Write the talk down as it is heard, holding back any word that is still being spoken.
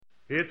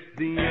It's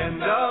the end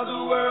of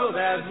the world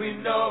as we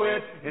know it,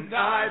 and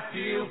I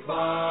feel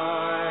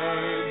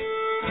fine.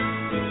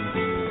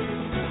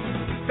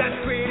 That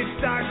creative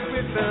starts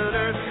with an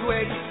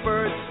earthquake,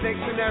 birds,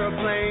 snakes, and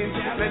aeroplanes.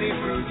 Many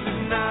fruits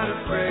and not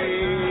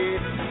afraid.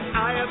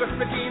 I have a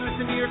machine,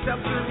 listen to yourself,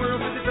 third world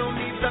with its own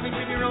needs. Loving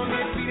to your own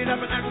head, beat it up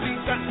and actually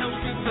got no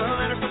sleep. The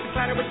ladder from the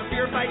clatter with the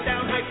fear, fight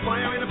down, heights,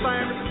 fire in a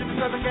fire,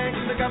 resistance of the gangs,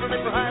 and the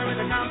government for hire in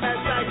the combat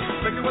site.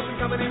 Spectre wasn't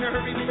coming in a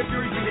hurry, the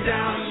fury beat it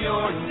down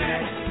your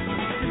neck.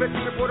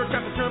 Investing reporter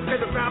trapped the Trump,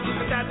 paper problems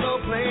with that low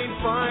plane,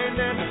 fine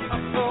then.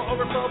 Upfall,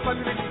 overflow,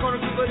 population corner,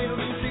 but it'll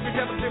lose, secret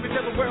devil,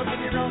 world in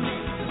your own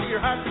needs.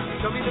 Your heart,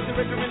 tell me that the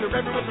richer and the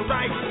reverend was the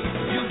right.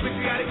 You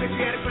patriotic,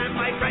 plan,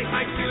 fight, right,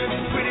 my feeling,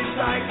 quit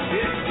inside.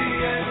 It's the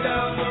end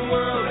of the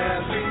world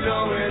as we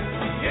know it.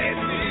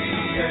 It's the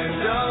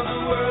end of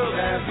the world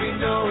as we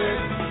know it.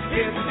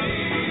 It's the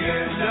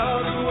end of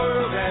the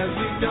world as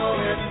we know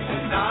it,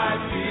 and I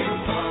feel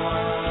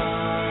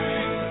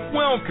fine.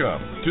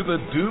 Welcome to the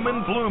Doom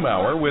and Bloom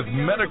Hour with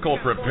medical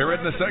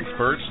preparedness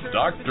experts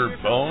Dr.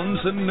 Bones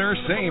and Nurse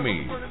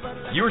Amy.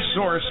 Your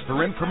source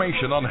for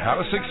information on how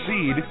to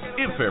succeed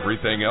if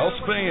everything else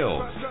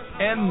fails.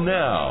 And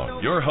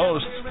now, your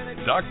hosts,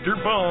 Dr.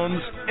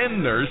 Bones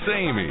and Nurse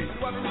Amy.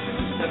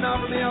 And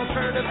offer the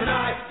alternative, and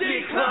I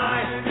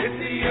decline. It's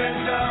the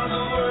end of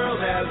the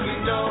world as we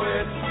know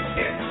it.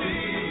 It's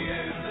the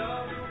end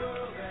of the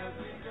world as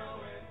we know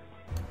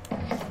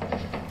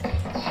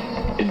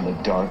it. In the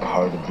dark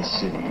heart of the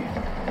city,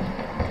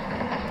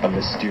 a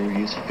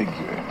mysterious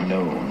figure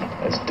known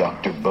as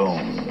Dr.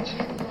 Bones.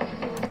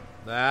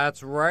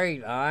 That's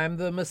right. I'm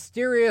the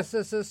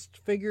mysteriousest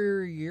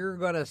figure you're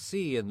going to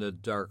see in the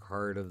dark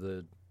heart of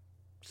the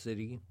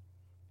city.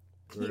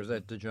 Or is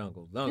that the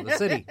jungle? No, the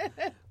city.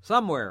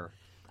 Somewhere.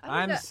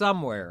 I'm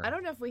somewhere. I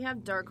don't know if we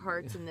have dark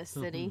hearts in this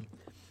city.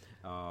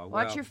 Well,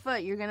 Watch your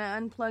foot. You're going to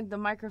unplug the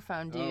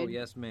microphone, dude. Oh,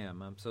 yes,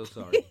 ma'am. I'm so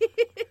sorry.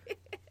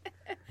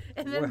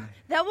 And then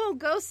that won't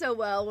go so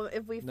well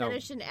if we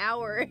finish an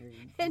hour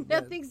and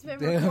nothing's been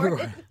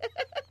recorded.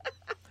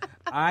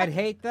 I'd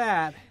hate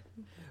that.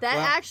 That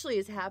actually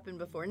has happened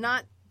before.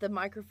 Not the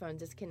microphone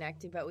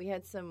disconnecting, but we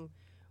had some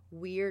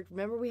weird...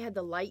 Remember we had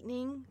the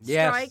lightning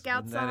strike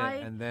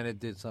outside? And then it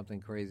did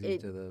something crazy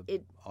to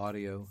the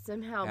audio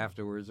somehow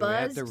afterwards.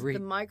 Buzzed the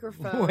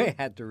microphone. We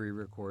had to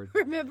re-record.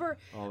 Remember?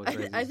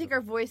 I think our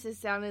voices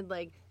sounded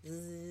like...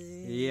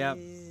 Yep.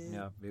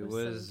 It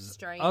was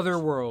strange.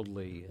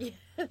 Otherworldly.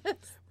 Yes.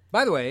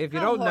 By the way, if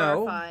you don't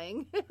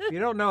horrifying. know, if you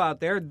don't know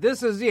out there,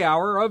 this is the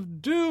Hour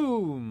of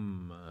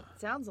Doom.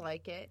 Sounds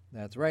like it.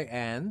 That's right.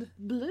 And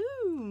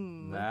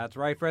Bloom. That's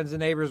right, friends and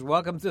neighbors.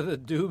 Welcome to the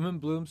Doom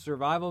and Bloom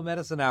Survival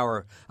Medicine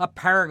Hour, a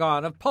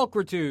paragon of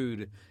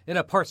pulchritude in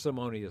a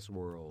parsimonious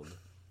world.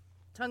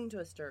 Tongue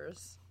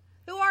twisters.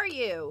 Who are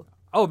you?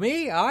 Oh,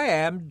 me? I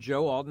am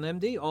Joe Alton,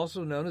 MD,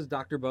 also known as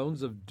Dr.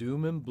 Bones of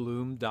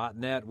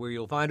doomandbloom.net, where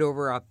you'll find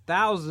over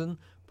 1,000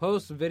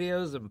 posts,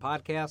 videos, and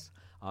podcasts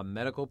on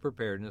medical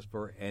preparedness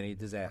for any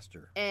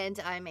disaster. And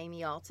I'm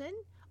Amy Alton,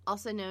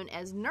 also known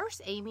as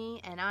Nurse Amy,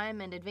 and I'm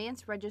an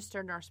advanced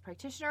registered nurse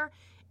practitioner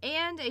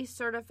and a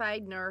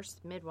certified nurse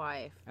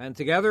midwife. And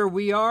together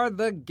we are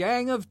the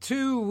Gang of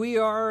Two. We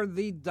are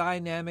the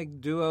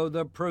dynamic duo,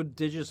 the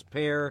prodigious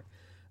pair,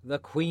 the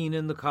queen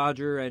and the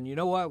codger. And you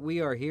know what?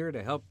 We are here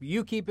to help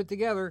you keep it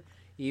together,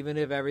 even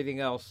if everything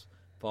else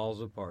falls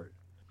apart.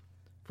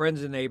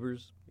 Friends and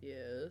neighbors.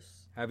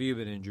 Yes. Have you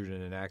been injured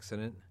in an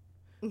accident?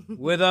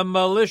 With a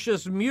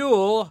malicious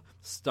mule,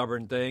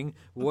 stubborn thing.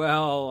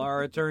 Well,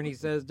 our attorney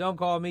says, don't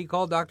call me,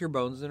 call Dr.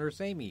 Bones and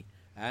Nurse Amy.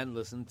 And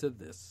listen to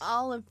this.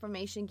 All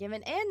information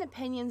given and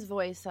opinions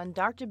voiced on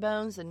Dr.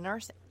 Bones and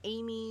Nurse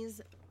Amy's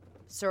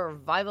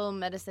Survival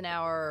Medicine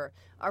Hour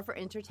are for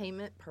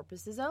entertainment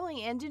purposes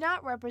only and do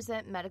not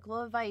represent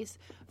medical advice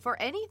for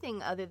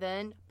anything other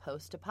than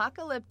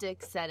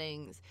post-apocalyptic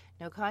settings.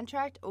 No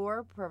contract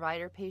or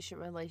provider-patient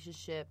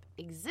relationship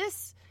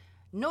exists,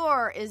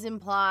 nor is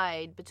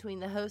implied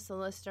between the hosts and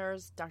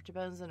listeners. Dr.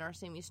 Bones and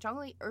Nurse Amy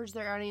strongly urge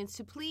their audience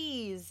to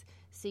please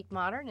seek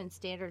modern and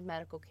standard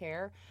medical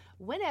care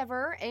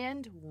whenever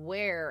and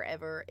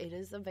wherever it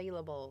is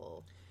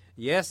available.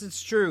 Yes,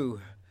 it's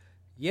true.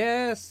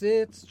 Yes,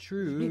 it's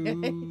true.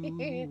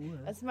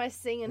 That's my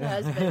singing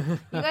husband.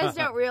 You guys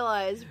don't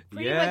realize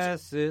pretty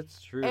much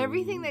it's true.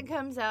 Everything that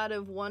comes out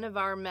of one of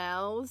our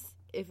mouths,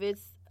 if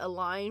it's a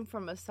line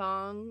from a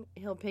song,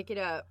 he'll pick it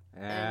up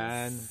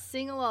and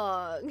sing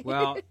along.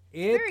 Well,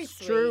 it's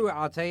true.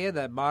 I'll tell you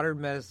that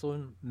modern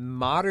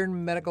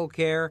medical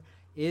care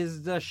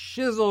is the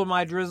shizzle,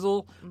 my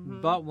drizzle.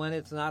 Mm-hmm. But when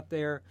it's not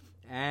there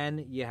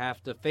and you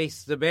have to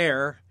face the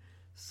bear,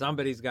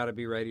 somebody's got to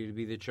be ready to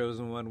be the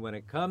chosen one when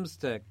it comes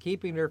to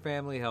keeping their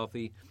family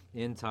healthy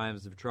in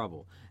times of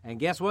trouble. And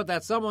guess what?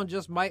 That someone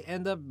just might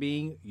end up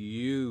being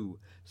you.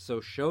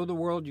 So show the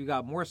world you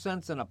got more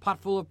sense than a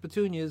pot full of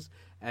petunias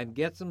and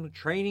get some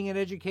training and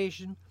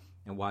education.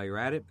 And while you're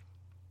at it,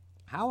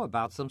 how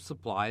about some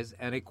supplies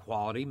and a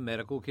quality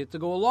medical kit to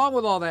go along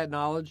with all that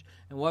knowledge?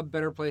 And what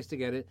better place to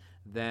get it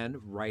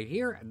than right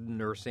here at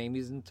Nurse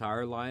Amy's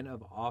entire line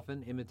of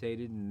often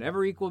imitated,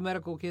 never equal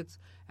medical kits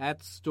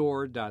at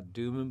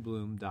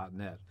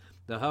store.doomandbloom.net.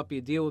 They'll help you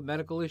deal with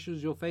medical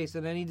issues you'll face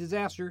in any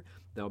disaster.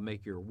 They'll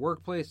make your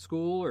workplace,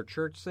 school, or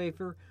church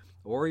safer,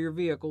 or your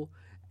vehicle.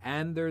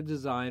 And they're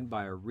designed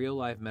by a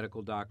real-life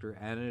medical doctor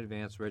and an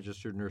advanced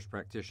registered nurse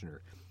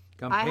practitioner.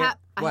 I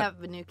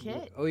have a new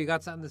kit. Oh, you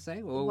got something to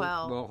say? Well,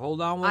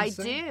 hold on one I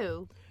second.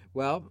 do.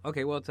 Well,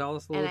 okay, tell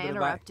us a little bit about... And I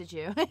interrupted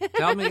you.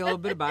 Tell me a little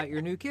bit about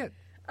your new kit.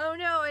 Oh,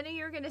 no, I knew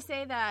you were going to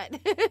say that.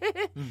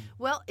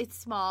 Well, it's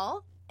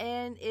small,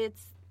 and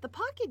it's the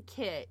pocket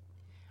kit.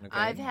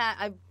 Okay. Of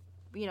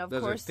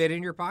Does course... it fit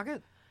in your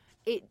pocket?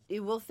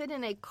 It will fit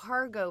in a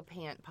cargo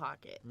pant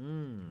pocket,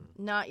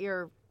 not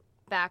your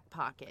back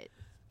pocket.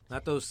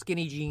 Not those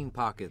skinny jean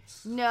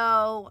pockets.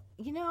 No.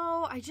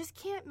 I just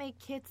can't make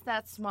kits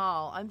that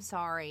small. I'm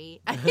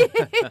sorry.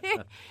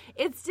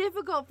 It's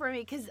difficult for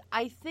me because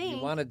I think...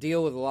 You want to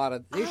deal with a lot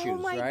of issues, right? Oh,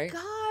 my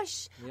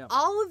gosh. Yep.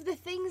 All of the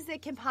things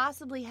that can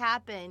possibly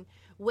happen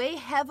weigh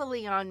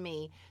heavily on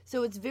me.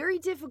 So it's very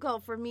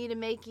difficult for me to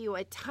make you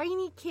a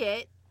tiny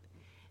kit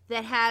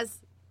that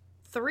has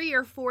 3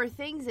 or 4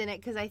 things in it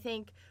because I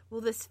think... Well,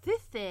 this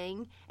 5th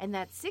thing, and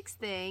that 6th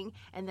thing,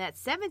 and that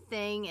 7th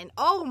thing, and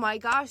oh my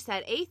gosh,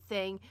 that 8th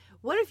thing.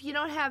 What if you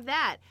don't have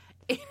that?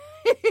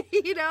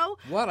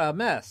 What a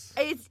mess.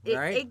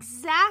 Right?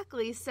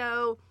 Exactly.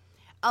 So,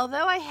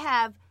 although I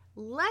have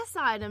less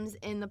items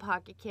in the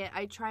pocket kit,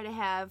 I try to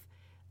have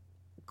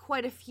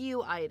quite a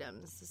few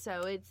items.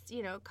 So it's,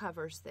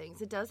 covers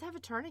things. It does have a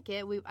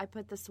tourniquet. I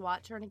put the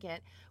SWAT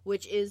tourniquet,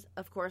 which is,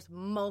 of course,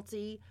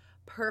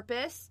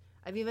 multi-purpose.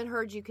 I've even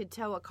heard you could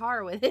tow a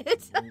car with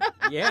it.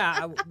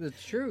 Yeah,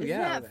 it's true. Isn't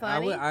that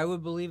funny? I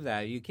would believe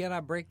that. You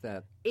cannot break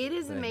that. It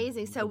is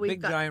amazing. So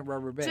we've got giant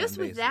rubber band. Just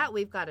with that,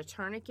 we've got a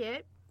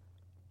tourniquet.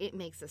 It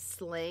makes a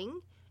sling.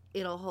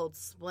 It'll hold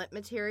splint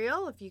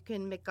material. If you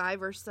can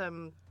MacGyver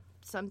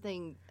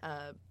something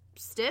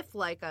stiff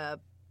like a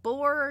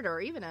board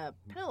or even a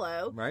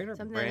pillow, right? Or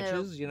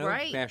branches,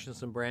 right. Fashion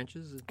some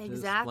branches.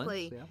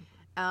 Exactly. Splints, yeah.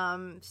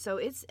 So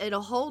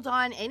it'll hold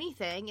on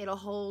anything. It'll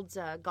hold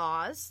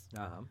gauze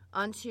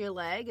onto your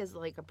leg as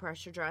like a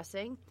pressure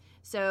dressing.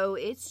 So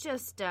it's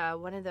just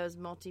one of those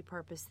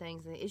multi-purpose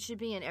things. It should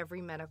be in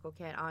every medical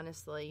kit,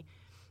 honestly.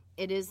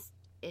 It is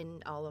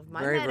in all of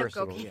my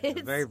medical kits.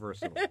 Yeah, very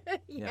versatile.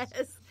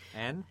 Yes.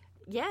 And?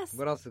 Yes.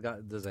 What else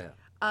does it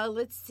have?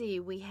 Let's see.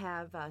 We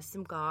have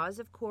some gauze,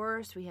 of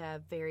course. We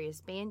have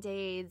various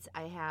Band-Aids.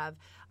 I have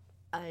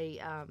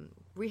a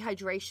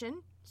rehydration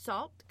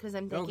salt because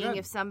I'm thinking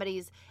if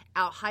somebody's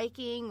out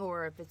hiking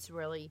or if it's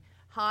really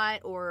hot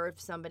or if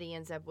somebody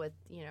ends up with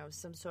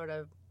some sort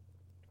of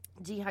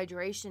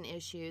dehydration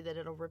issue that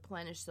it'll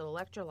replenish the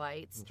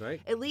electrolytes. That's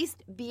right. At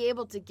least be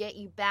able to get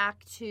you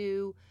back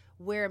to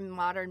where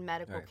modern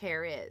medical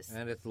care is.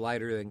 And it's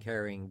lighter than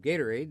carrying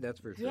Gatorade, that's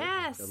for sure.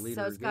 Yes,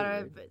 so it's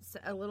got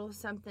a little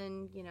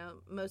something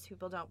most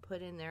people don't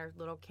put in their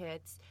little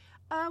kits.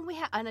 And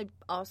I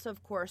also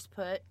of course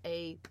put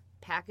a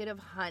packet of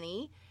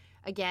honey.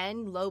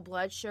 Again, low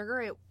blood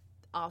sugar. It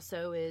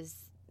also is,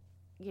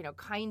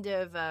 kind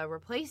of a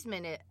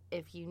replacement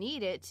if you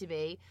need it to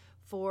be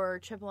for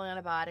triple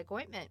antibiotic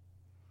ointment.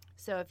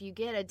 So if you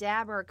get a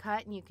dab or a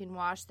cut and you can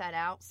wash that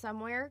out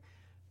somewhere,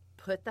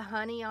 put the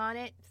honey on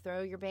it,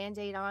 throw your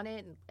Band-Aid on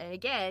it, and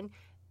again,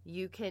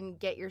 you can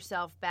get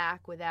yourself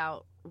back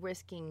without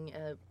risking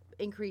an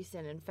increase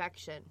in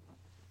infection.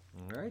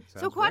 All right.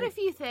 So quite a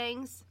few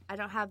things. I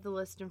don't have the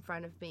list in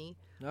front of me.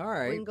 All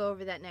right. We can go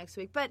over that next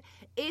week. But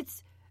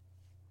it's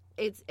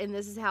and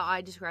this is how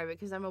I describe it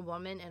because I'm a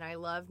woman and I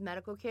love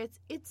medical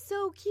kits. It's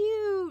so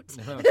cute.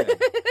 Okay.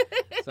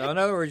 So in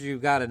other words,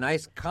 you've got a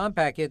nice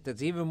compact kit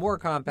that's even more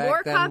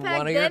compact than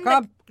one of your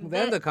the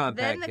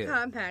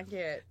compact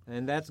kit.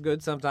 And that's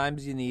good.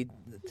 Sometimes you need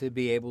to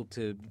be able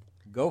to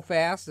go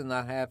fast and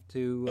not have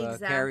to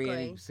carry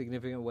any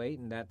significant weight,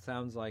 and that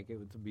sounds like it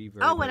would be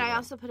very. Oh, and I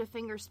also put a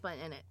finger splint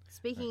in it.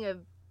 Speaking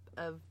of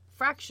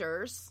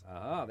fractures,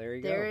 there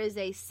you go. There is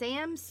a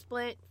Sam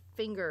Splint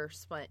finger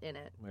splint in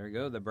it. There you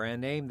go, the brand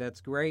name. That's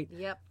great.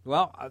 Yep.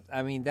 Well,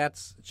 I mean,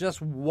 that's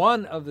just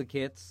one of the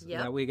kits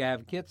that we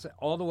have. Kits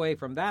all the way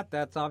from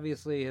that's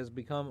obviously has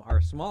become our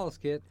smallest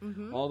kit,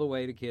 all the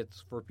way to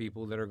kits for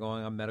people that are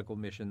going on medical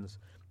missions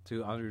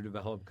to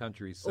underdeveloped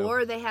countries. So,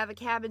 or they have a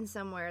cabin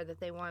somewhere that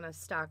they want to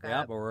stock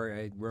up. Or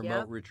a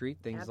remote retreat,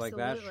 things like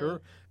that. Absolutely.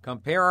 Sure.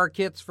 Compare our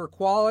kits for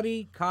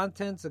quality,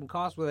 contents, and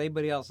cost with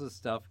anybody else's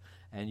stuff,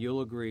 and you'll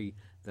agree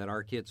that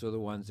our kits are the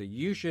ones that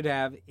you should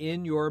have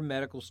in your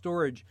medical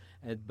storage.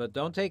 But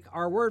don't take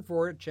our word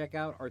for it. Check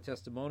out our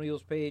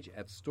testimonials page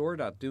at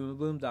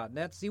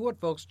store.doomandbloom.net. See what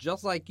folks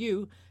just like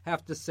you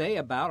have to say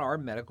about our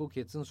medical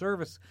kits and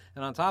service.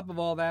 And on top of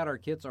all that, our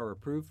kits are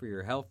approved for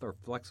your health or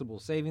flexible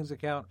savings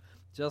account.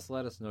 Just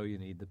let us know you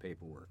need the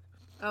paperwork.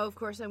 Oh, of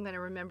course, I'm going to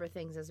remember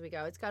things as we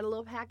go. It's got a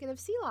little packet of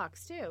sea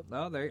locks, too.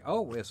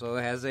 So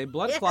it has a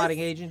blood clotting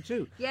agent,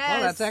 too. Yes.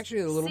 Oh, that's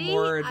actually a little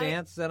more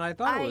advanced than I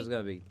thought it was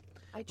going to be.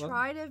 I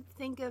try to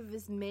think of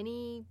as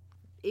many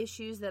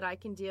issues that I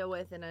can deal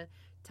with in a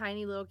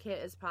tiny little kit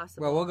as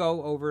possible. Well, we'll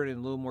go over it in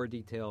a little more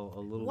detail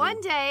One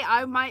day,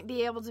 I might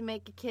be able to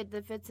make a kit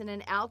that fits in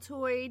an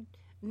Altoid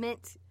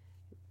mint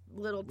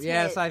little tin.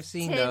 Yes, I've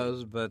seen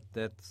those, but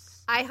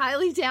that's... I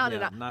highly doubt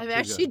it. I'm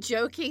actually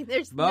joking.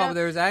 There's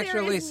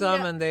actually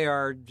some, and they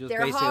are just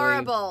basically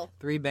horrible.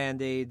 3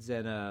 Band-Aids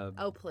and a...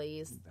 Oh,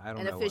 please. I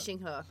don't know. And a fishing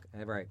hook.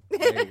 Right.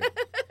 There you go.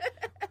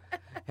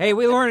 Hey,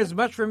 we learn as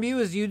much from you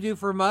as you do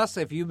from us.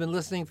 If you've been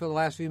listening for the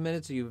last few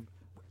minutes, you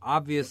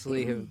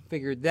obviously have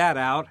figured that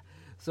out.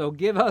 So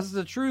give us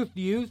the truth,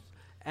 youth,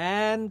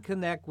 and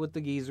connect with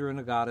the geezer and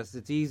the goddess.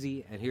 It's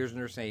easy, and here's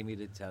Nurse Amy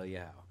to tell you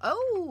how.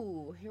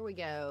 Oh, here we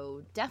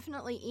go.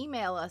 Definitely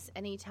email us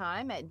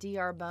anytime at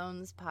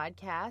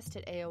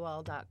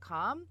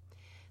drbonespodcast@aol.com.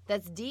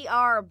 That's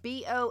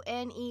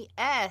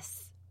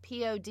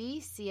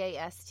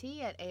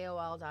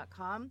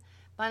drbonespodcast@aol.com.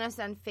 Find us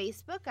on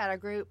Facebook at our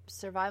group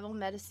Survival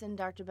Medicine,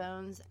 Dr.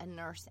 Bones, and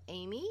Nurse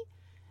Amy.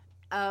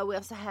 We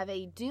also have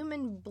a Doom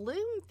and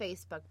Bloom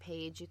Facebook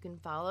page you can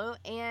follow.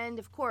 And,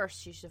 of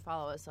course, you should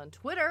follow us on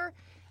Twitter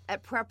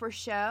at Prepper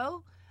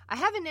Show. I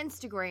have an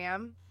Instagram.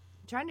 I'm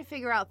trying to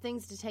figure out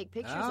things to take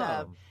pictures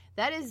of.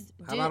 That is...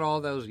 How about all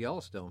those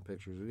Yellowstone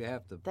pictures? We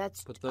have to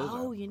put those up.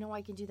 Oh, you know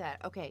I can do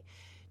that. Okay.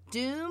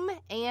 Doom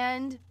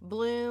and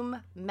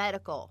Bloom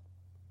Medical.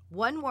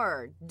 One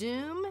word.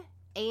 Doom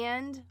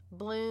and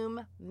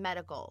Bloom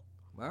Medical.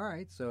 All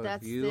right, so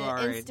That's if you are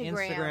an Instagram.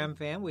 Instagram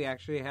fan, we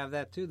actually have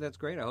that too. That's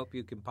great. I hope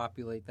you can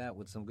populate that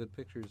with some good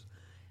pictures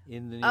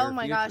in the near Oh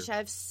my future. gosh, I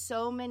have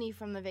so many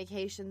from the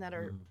vacation that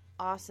are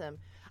awesome.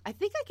 I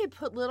think I could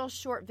put little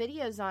short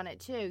videos on it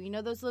too. You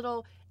know those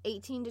little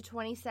 18 to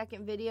 20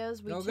 second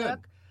videos we took good.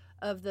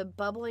 of the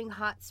bubbling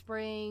hot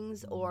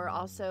springs or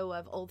also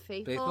of Old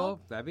Faithful?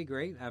 That'd be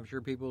great. I'm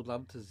sure people would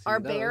love to see Our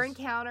those. bear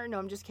encounter. No,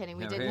 I'm just kidding.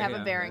 We didn't have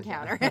a bear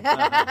encounter.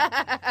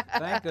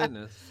 Thank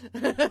goodness.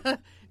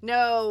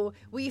 No,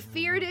 we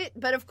feared it,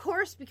 but of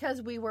course,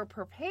 because we were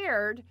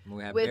prepared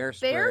We have with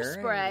bear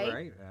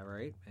spray,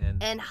 right,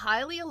 and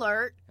highly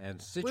alert. and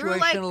We were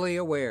situationally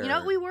aware. You know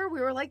what we were?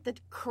 We were like the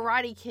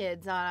Karate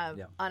Kids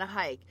on a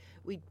hike.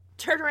 We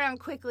turn around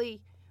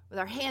quickly with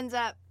our hands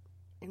up,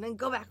 and then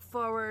go back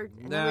forward,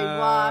 and then we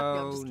walk.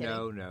 No, I'm just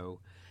kidding. No.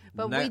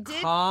 But we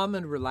did calm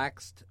and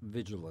relaxed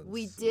vigilance.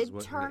 We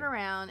did turn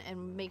around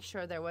and make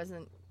sure there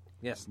wasn't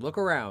look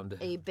around.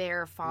 a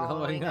bear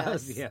following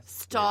us, yes.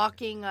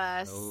 stalking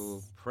us.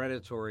 Oh,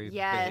 predatory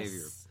Yes.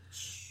 behavior.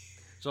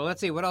 So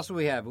let's see, what else do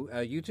we have?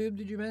 YouTube,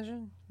 did you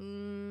mention?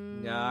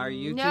 Our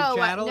YouTube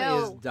channel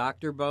is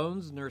Dr.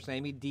 Bones, Nurse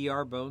Amy,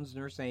 Dr. Bones,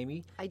 Nurse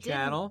Amy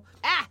channel.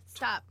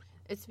 Stop.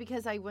 It's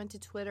because I went to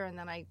Twitter and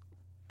then I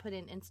put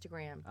in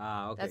Instagram.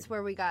 Okay. That's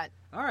where we got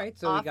All right,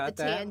 so off we got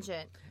the that.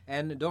 tangent.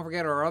 And don't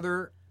forget our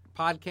other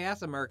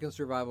podcast, American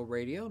Survival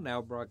Radio,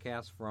 now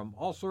broadcast from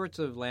all sorts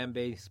of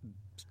land-based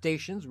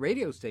stations,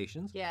 radio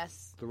stations.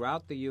 Yes.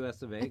 Throughout the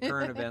U.S. of A.,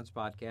 current events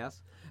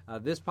podcast.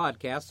 This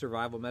podcast,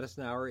 Survival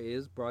Medicine Hour,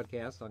 is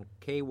broadcast on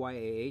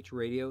KYAH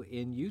radio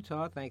in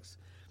Utah. Thanks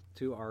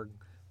to our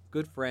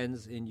good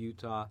friends in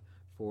Utah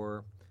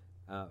for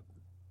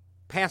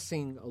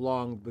passing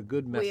along the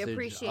good message We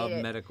appreciate of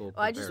it. medical Well,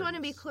 I just want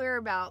to be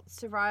preparedness.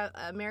 clear about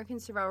American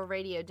Survival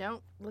Radio.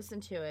 Don't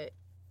listen to it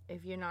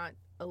if you're not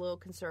a little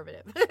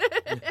conservative.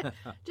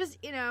 Just,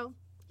 you don't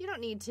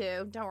need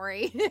to. Don't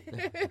worry.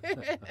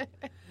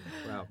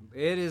 Well,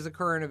 it is a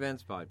current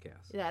events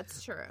podcast.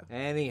 That's true.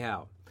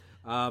 Anyhow,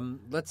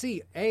 let's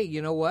see. Hey,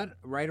 you know what?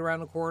 Right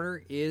around the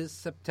corner is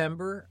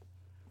September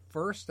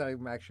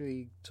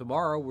 1st.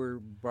 Tomorrow we're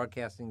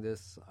broadcasting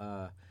this.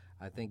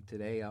 I think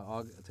today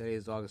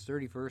is August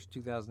 31st,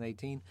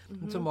 2018.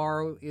 And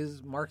tomorrow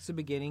marks the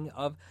beginning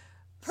of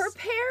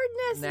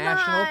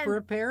National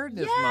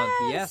Preparedness Month.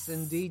 Yes,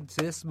 indeed.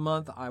 This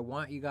month, I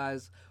want you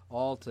guys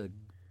all to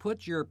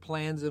put your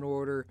plans in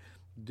order,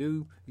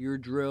 do your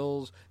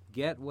drills,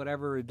 get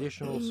whatever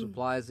additional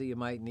supplies that you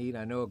might need.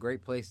 I know a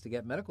great place to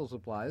get medical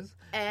supplies.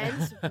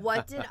 And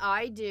what did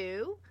I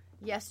do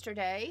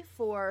yesterday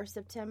for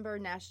September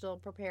National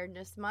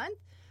Preparedness Month?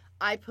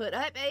 I put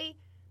up a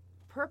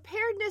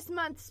Preparedness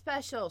Month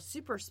special,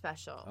 super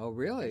special. Oh,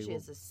 really? Which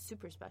is a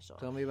super special.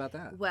 Tell me about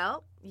that.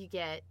 Well, you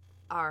get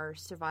our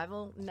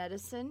Survival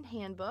Medicine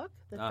Handbook,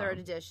 the third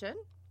edition.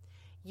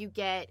 You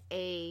get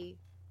a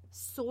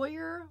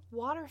Sawyer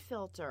water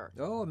filter.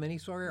 Oh, a mini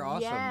Sawyer.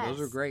 Awesome. Yes.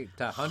 Those are great.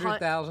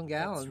 100,000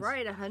 gallons. That's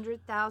right,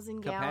 100,000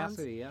 gallons.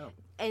 Capacity, yeah.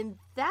 And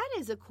that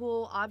is a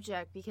cool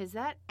object because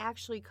that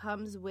actually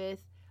comes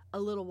with a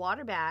little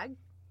water bag.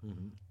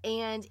 Mm-hmm.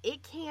 And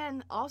it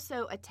can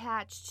also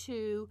attach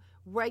to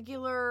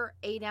regular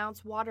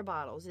 8-ounce water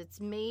bottles. It's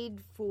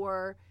made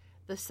for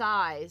the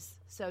size,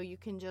 so you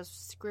can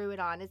just screw it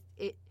on.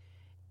 It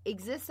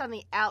exists on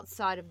the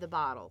outside of the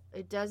bottle.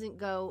 It doesn't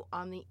go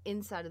on the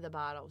inside of the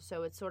bottle.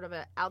 So it's sort of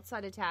an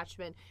outside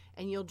attachment,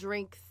 and you'll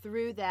drink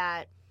through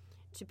that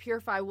to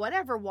purify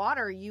whatever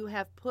water you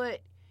have put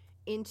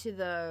into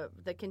the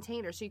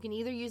container. So you can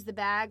either use the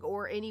bag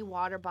or any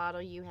water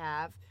bottle you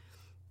have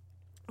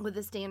with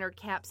a standard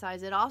cap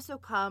size. It also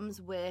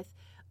comes with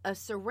a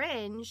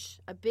syringe,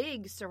 a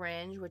big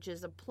syringe, which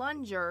is a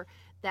plunger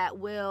that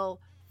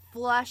will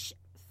flush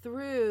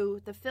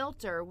through the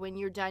filter when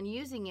you're done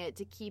using it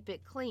to keep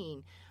it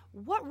clean.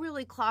 What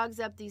really clogs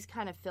up these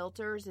kind of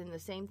filters, and the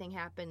same thing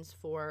happens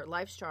for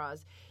life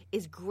straws,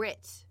 is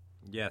grit.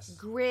 Yes.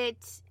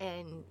 Grit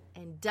and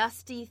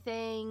dusty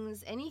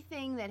things,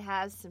 anything that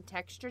has some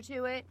texture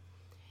to it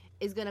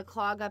is going to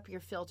clog up your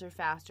filter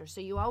faster.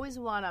 So you always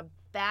want a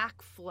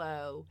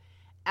backflow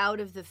out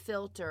of the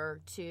filter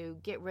to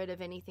get rid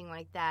of anything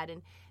like that.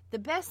 And the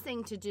best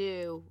thing to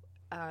do,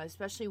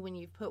 especially when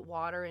you've put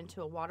water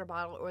into a water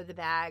bottle or the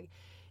bag,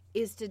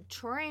 is to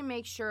try and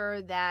make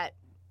sure that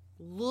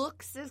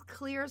looks as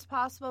clear as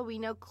possible. We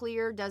know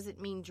clear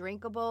doesn't mean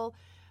drinkable,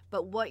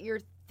 but what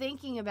you're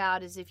thinking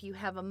about is if you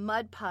have a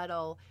mud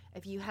puddle,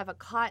 if you have a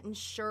cotton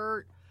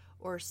shirt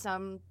or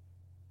something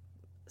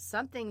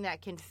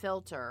that can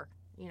filter,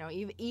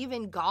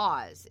 even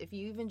gauze. If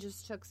you even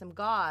just took some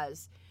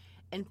gauze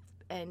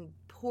and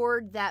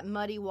poured that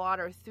muddy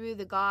water through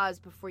the gauze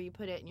before you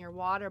put it in your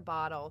water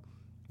bottle,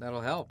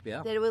 that'll help,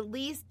 yeah. that it will at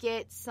least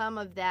get some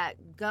of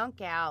that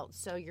gunk out,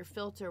 so your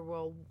filter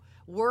will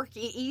work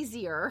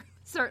easier,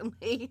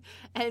 certainly,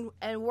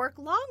 and work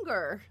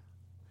longer.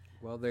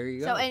 Well, there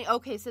you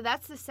go. So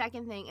that's the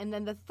second thing. And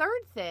then the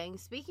third thing,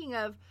 speaking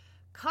of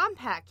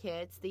compact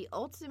kits, the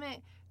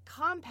Ultimate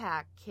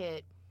Compact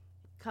Kit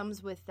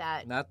comes with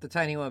that. Not the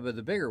tiny one, but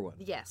the bigger one.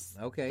 Yes.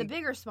 Okay. The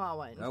bigger small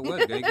one. Oh,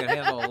 good. You can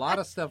handle a lot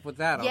of stuff with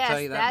that, yes, I'll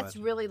tell you that that's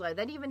much. really light.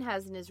 That even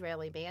has an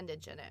Israeli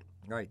bandage in it.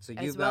 Right, so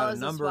as you've well got as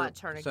a number. SWAT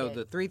tourniquet. So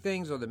the three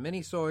things are the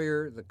mini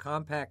Sawyer, the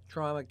compact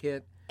trauma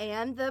kit,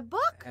 and the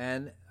book.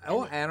 And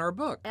our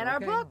book. And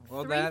our book.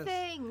 Three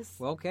things.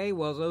 Well, okay,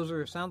 well,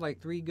 those sound like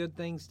three good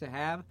things to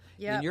have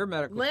in your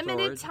medical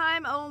Limited storage.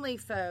 time only,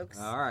 folks.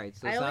 All right,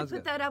 so I only put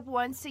good. that up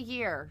once a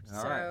year.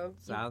 All right,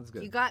 sounds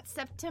good. You got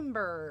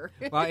September.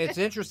 Well, it's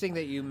interesting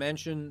that you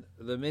mentioned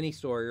the mini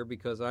Sawyer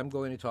because I'm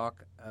going to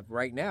talk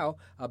right now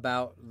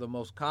about the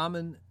most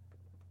common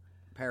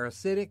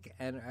parasitic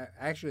and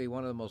actually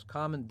one of the most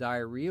common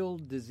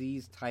diarrheal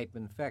disease type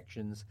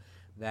infections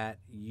that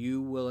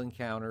you will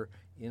encounter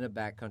in a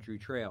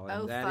backcountry trail.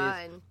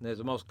 And there's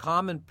the most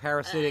common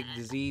parasitic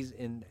disease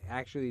in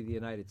actually the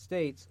United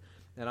States,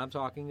 and I'm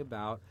talking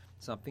about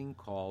something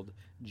called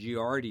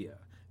Giardia.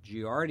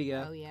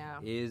 Giardia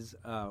is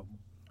a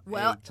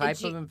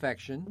type of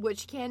infection.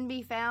 Which can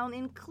be found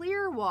in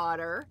clear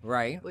water.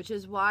 Right. Which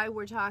is why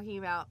we're talking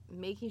about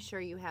making sure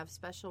you have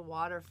special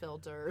water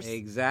filters.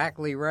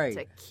 Exactly right.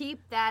 To keep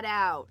that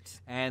out.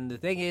 And the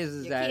thing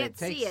is that it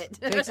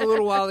takes a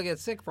little while to get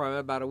sick from it,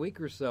 about a week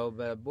or so.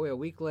 But boy, a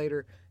week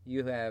later,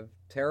 you have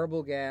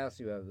terrible gas,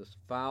 you have this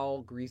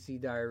foul, greasy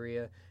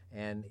diarrhea,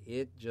 and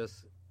it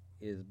just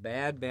is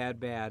bad,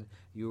 bad, bad.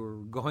 You're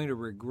going to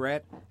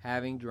regret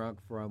having drunk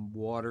from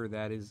water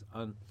that is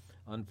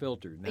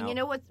unfiltered. Now, and you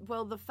know what?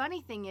 Well, the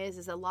funny thing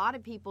is a lot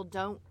of people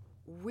don't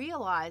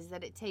realize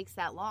that it takes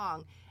that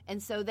long,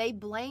 and so they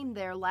blame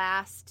their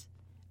last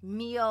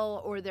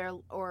meal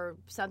or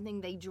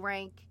something they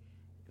drank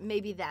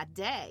maybe that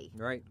day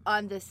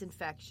on this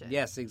infection.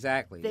 Yes,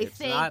 exactly. It's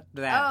think, not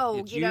that. Oh,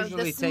 it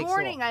usually this takes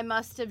morning I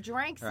must have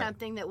drank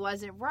something that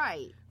wasn't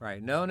right.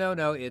 Right. No.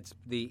 It's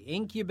the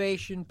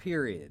incubation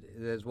period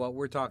is what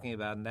we're talking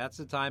about, and that's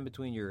the time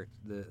between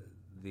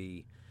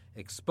the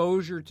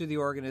exposure to the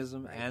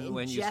organism and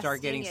when you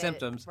start getting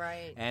symptoms.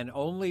 Right. And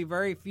only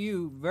very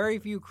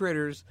few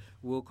critters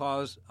will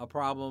cause a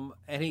problem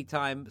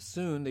anytime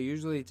soon. They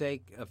usually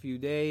take a few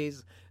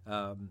days.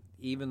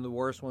 Even the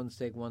worst ones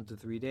take 1 to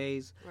 3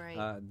 days.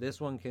 Right. This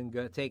one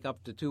can take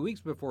up to 2 weeks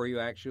before you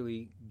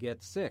actually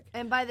get sick.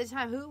 And by the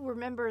time, who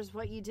remembers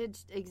what you did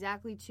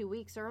exactly 2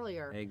 weeks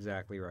earlier?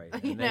 Exactly right.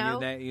 You And know,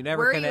 then you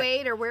never where connect, you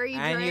ate or where you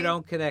drank. and you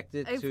don't connect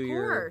it of to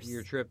course.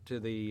 your trip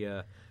to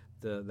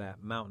that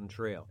mountain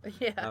trail.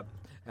 Yeah.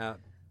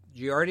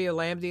 Giardia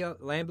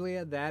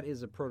lamblia, that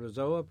is a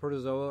protozoa.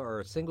 Protozoa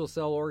are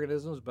single-cell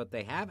organisms, but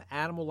they have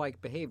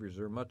animal-like behaviors.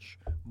 They're much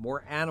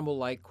more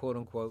animal-like,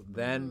 quote-unquote,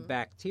 than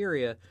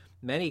bacteria.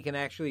 Many can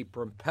actually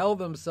propel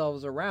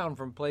themselves around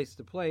from place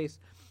to place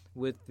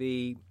with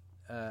the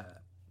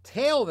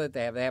tail that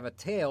they have. They have a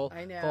tail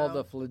called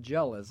the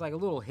flagella. It's like a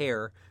little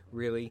hair,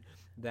 really,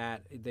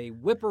 that they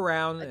whip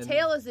around. A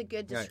tail is a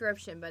good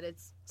description, but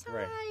it's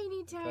Right.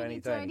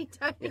 tiny.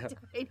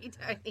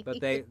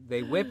 But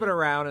they whip it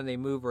around and they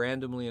move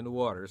randomly in the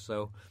water.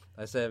 So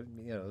I said,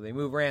 they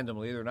move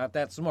randomly. They're not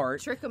that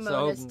smart.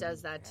 Trichomonas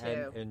does that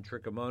too. And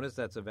trichomonas,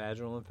 that's a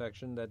vaginal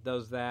infection that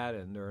does that.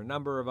 And there are a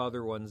number of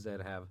other ones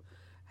that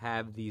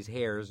have these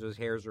hairs. Those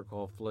hairs are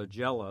called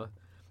flagella,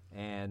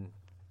 and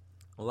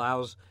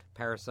allows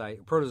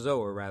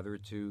protozoa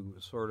to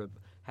sort of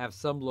have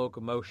some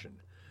locomotion.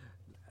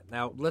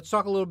 Now, let's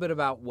talk a little bit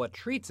about what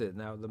treats it.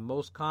 Now, the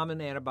most common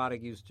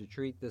antibiotic used to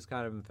treat this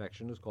kind of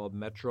infection is called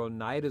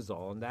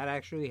metronidazole, and that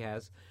actually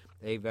has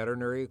a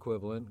veterinary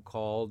equivalent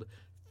called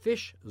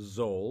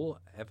Fishzole,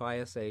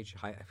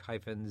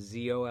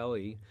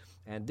 Fish-Zole.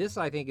 And this,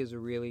 I think, is a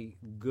really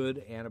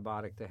good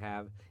antibiotic to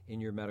have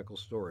in your medical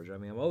storage. I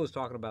mean, I'm always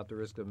talking about the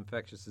risk of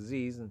infectious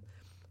disease, and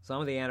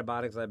some of the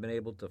antibiotics I've been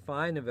able to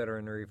find in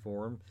veterinary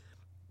form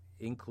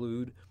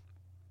include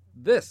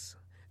this.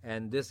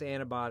 And this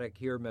antibiotic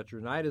here,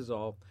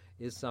 metronidazole,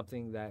 is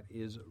something that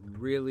is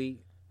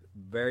really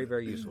very,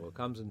 very useful. It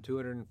comes in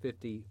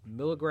 250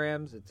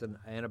 milligrams. It's an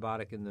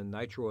antibiotic in the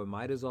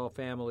nitroimidazole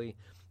family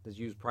that's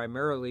used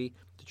primarily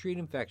to treat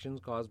infections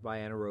caused by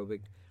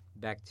anaerobic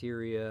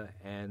bacteria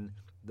and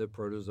the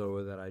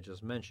protozoa that I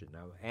just mentioned.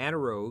 Now,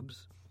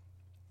 anaerobes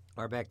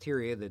are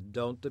bacteria that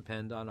don't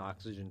depend on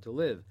oxygen to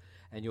live.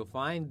 And you'll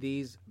find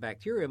these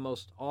bacteria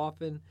most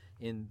often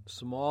in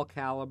small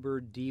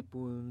caliber, deep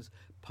wounds,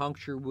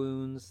 puncture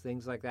wounds,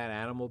 things like that,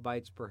 animal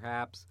bites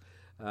perhaps.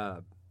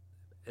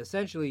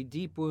 Essentially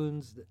deep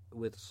wounds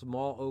with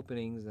small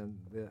openings, and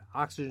the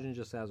oxygen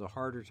just has a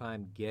harder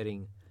time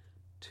getting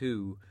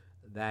to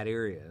that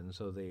area. And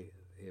so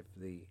if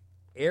the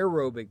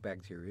aerobic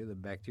bacteria, the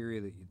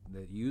bacteria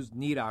that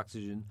need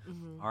oxygen,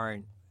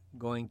 aren't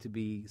going to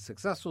be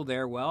successful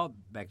there, well,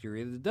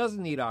 bacteria that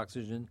doesn't need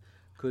oxygen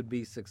could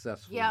be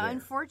successful there.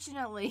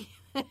 Unfortunately,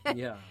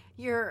 yeah,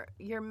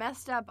 you're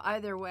messed up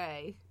either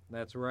way.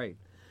 That's right.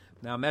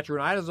 Now,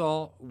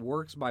 metronidazole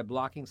works by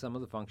blocking some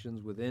of the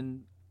functions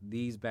within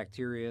these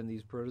bacteria and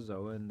these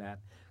protozoa, and that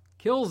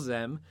kills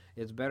them.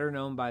 It's better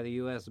known by the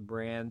U.S.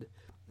 brand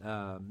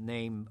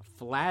name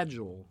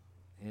Flagyl,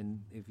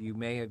 and if you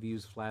may have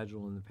used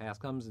Flagyl in the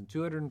past, comes in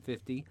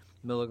 250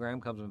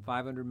 milligram, comes in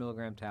 500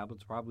 milligram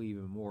tablets, probably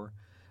even more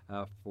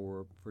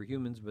for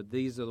humans, but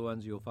these are the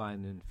ones you'll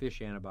find in fish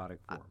antibiotic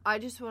form. I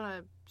just want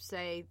to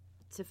say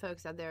to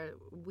folks out there,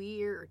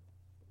 we're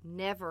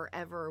never,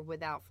 ever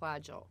without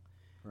Flagyl.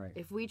 Right.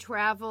 If we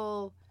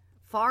travel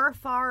far,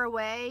 far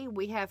away,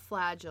 we have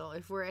Flagyl.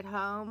 If we're at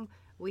home,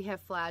 we have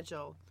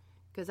Flagyl.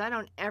 Because I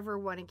don't ever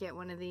want to get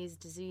one of these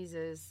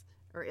diseases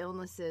or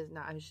illnesses,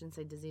 no, I shouldn't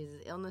say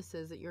diseases,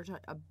 illnesses that you're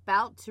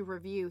about to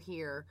review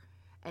here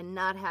and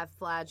not have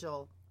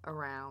Flagyl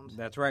around.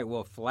 That's right.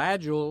 Well,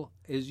 Flagyl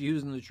is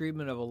used in the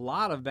treatment of a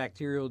lot of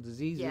bacterial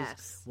diseases.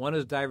 Yes. One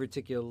is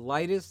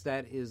diverticulitis.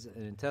 That is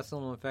an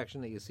intestinal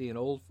infection that you see in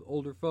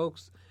older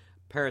folks.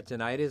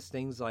 Peritonitis,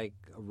 things like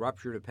a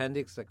ruptured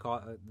appendix that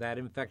that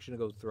infection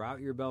goes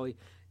throughout your belly.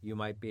 You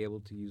might be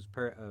able to use,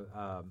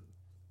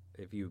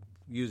 if you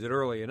use it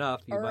early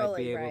enough, you might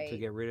be able to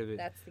get rid of it.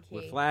 That's the key.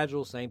 With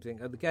Flagyl, same thing.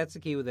 That's the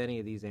key with any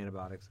of these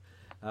antibiotics.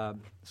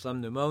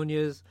 Some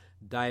pneumonias,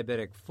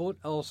 diabetic foot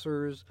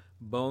ulcers,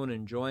 bone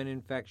and joint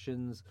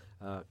infections,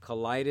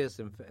 colitis,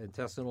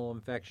 intestinal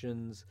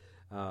infections,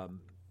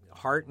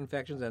 heart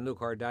infections,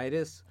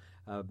 endocarditis.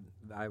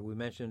 We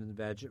mentioned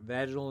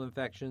vaginal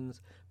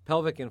infections,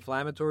 pelvic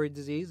inflammatory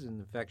disease, an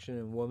infection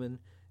in women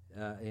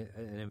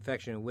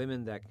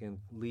that can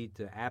lead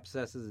to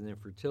abscesses and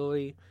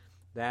infertility.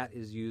 That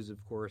is used,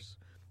 of course,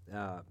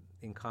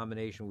 in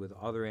combination with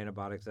other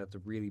antibiotics. That's a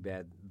really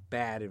bad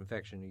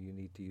infection. You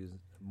need to use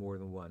more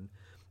than one.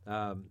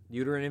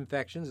 Uterine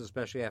infections,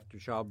 especially after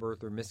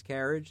childbirth or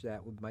miscarriage, that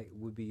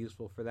would be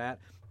useful for that.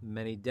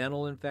 Many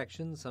dental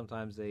infections,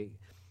 sometimes they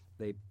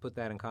put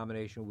that in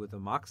combination with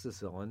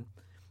amoxicillin,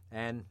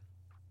 and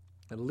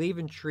it'll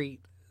even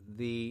treat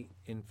the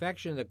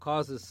infection that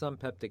causes some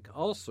peptic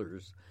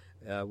ulcers,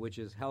 which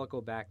is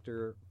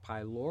Helicobacter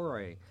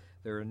pylori.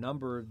 There are a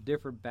number of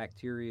different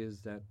bacteria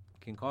that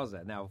can cause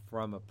that. Now,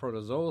 from a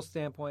protozoal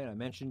standpoint, I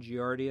mentioned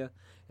Giardia.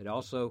 It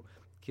also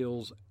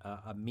kills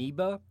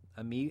amoeba.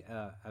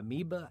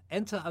 Entamoeba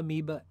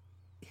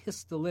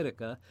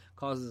histolytica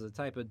causes a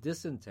type of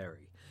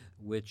dysentery,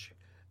 which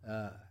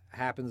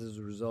happens as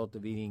a result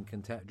of drinking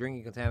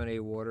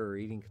contaminated water or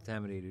eating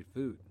contaminated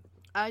food.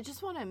 I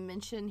just want to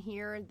mention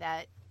here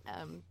that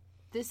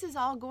this is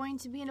all going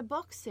to be in a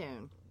book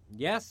soon.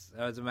 Yes,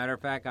 as a matter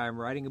of fact, I'm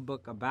writing a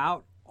book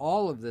about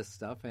all of this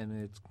stuff,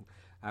 and it's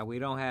we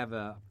don't have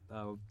a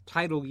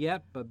title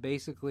yet, but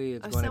basically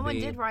it's going to be someone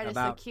did write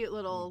about, us a cute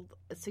little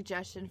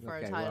suggestion for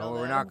a title.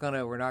 Well,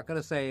 we're not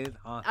gonna say it.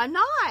 I'm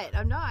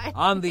not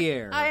on the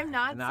air. I am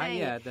not saying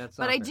yet. It. That's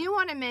but not I fair. do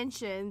want to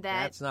mention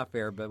that that's not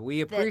fair. But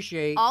we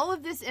appreciate all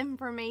of this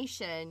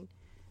information.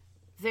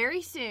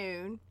 Very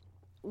soon,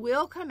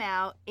 will come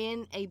out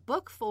in a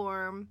book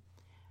form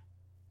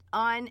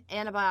on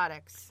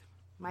antibiotics.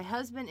 My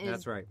husband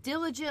is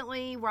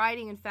diligently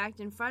writing. In fact,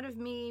 in front of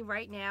me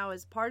right now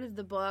is part of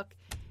the book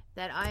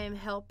that I am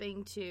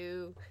helping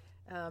to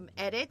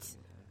edit.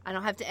 I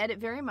don't have to edit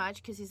very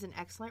much because he's an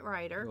excellent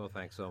writer. Well,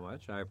 thanks so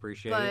much. I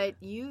appreciate it. But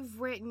you've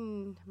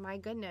written, my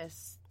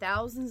goodness,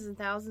 thousands and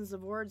thousands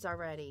of words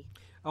already.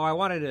 Oh, I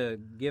wanted to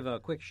give a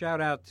quick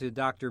shout-out to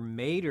Dr.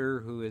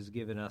 Mader, who has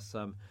given us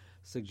some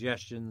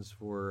suggestions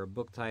for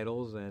book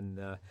titles, and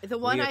the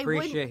one I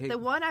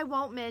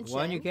won't mention.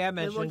 One you can't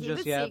mention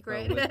just yet,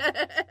 secret.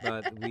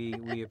 but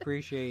we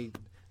appreciate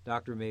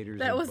Dr. Mader's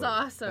That was input.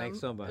 awesome. Thanks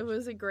so much. It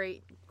was a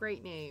great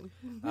name.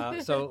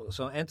 So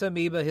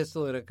Entamoeba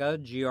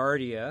histolytica,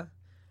 Giardia,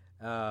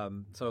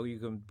 So you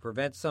can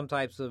prevent some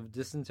types of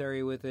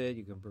dysentery with it.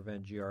 You can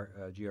prevent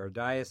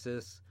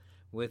giardiasis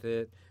with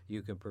it.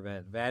 You can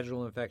prevent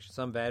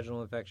some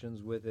vaginal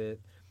infections with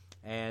it.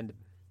 And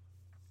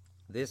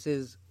this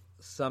is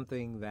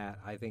something that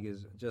I think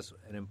is just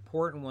an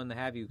important one to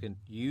have. You can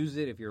use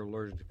it if you're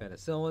allergic to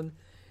penicillin.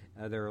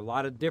 There are a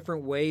lot of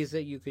different ways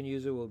that you can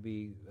use it. We'll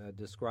be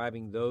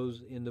describing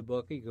those in the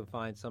book. You can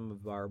find some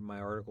of my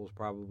articles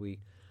probably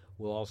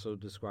will also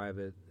describe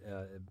it.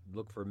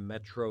 Look for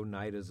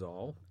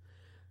metronidazole,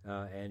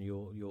 and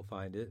you'll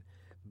find it.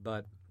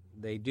 But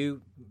they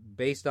do,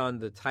 based on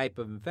the type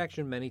of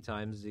infection, many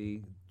times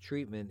the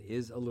treatment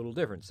is a little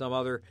different. Some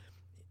other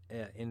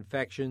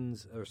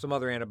infections or some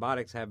other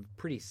antibiotics have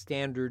pretty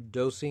standard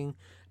dosing,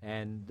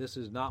 and this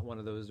is not one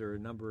of those. There are a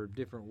number of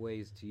different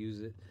ways to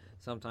use it.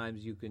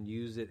 Sometimes you can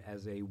use it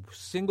as a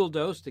single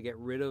dose to get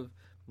rid of,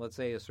 let's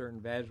say, a certain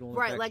vaginal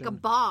infection. Right, like a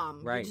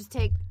bomb. Right. You just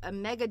take a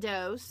mega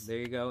dose. There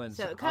you go. And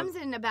so it comes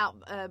in about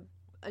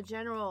a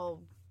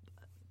general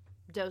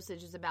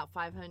dosage is about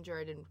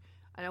 500, and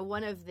I know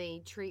one of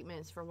the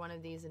treatments for one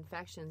of these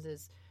infections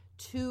is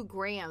 2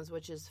 grams,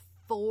 which is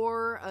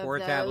four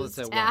tablets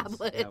those at once.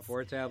 Yeah,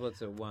 4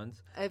 tablets at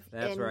once.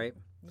 That's right.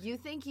 You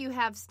think you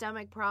have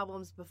stomach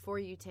problems before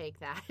you take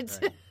that.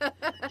 Right.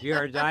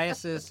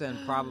 Giardiasis and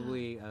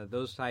probably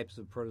those types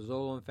of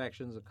protozoal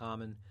infections, a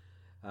common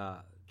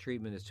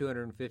treatment is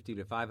 250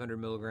 to 500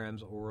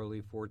 milligrams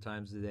orally 4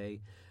 times a day.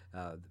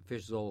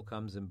 Fishzole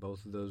comes in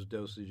both of those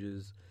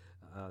dosages.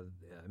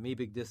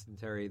 Amoebic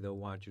dysentery, they'll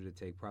want you to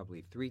take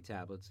probably 3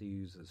 tablets. You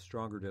use a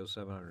stronger dose,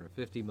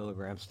 750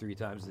 milligrams 3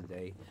 times a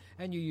day,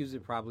 and you use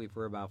it probably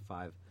for about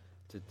 5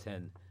 to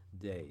 10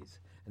 days.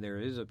 And there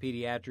is a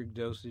pediatric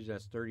dosage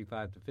that's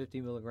 35 to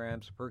 50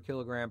 milligrams per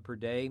kilogram per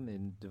day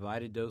in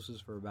divided doses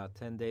for about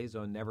 10 days.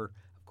 I'll never,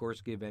 of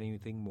course, give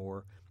anything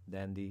more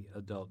than the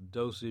adult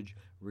dosage,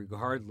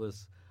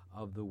 regardless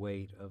of the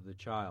weight of the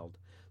child.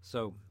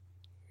 So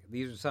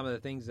these are some of the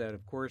things that,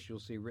 of course, you'll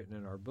see written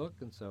in our book,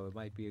 and so it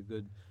might be a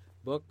good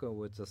book.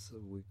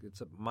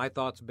 It's my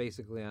thoughts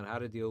basically on how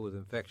to deal with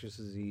infectious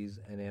disease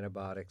and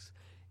antibiotics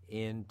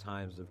in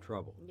times of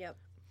trouble. Yep.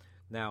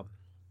 Now,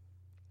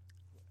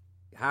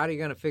 how are you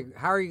going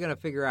to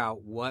figure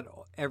out what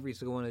every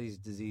single one of these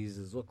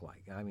diseases look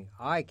like? I mean,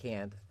 I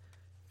can't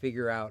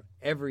figure out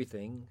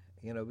everything,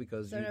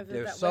 because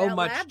there's so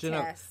much to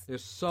know.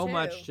 There's so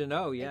much to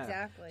know, yeah.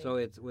 Exactly. So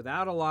it's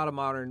without a lot of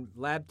modern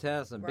lab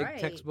tests and big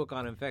textbook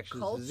on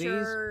infectious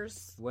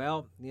disease.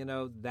 Well,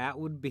 that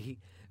would be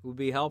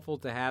helpful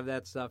to have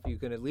that stuff. You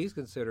can at least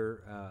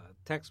consider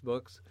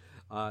textbooks.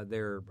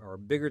 There are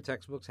bigger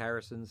textbooks.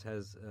 Harrison's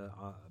has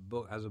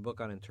a book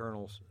on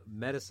internal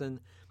medicine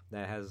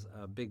that has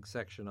a big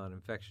section on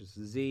infectious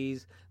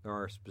disease. There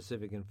are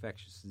specific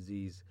infectious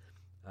disease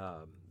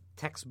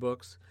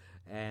textbooks,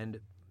 and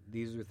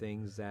these are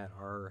things that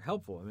are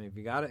helpful. I mean, if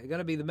you're going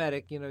to be the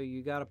medic,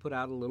 you got to put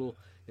out a little,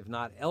 if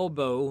not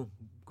elbow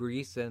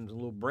grease and a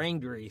little brain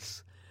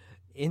grease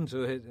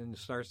into it and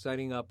start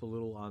setting up a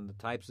little on the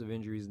types of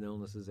injuries and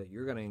illnesses that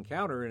you're going to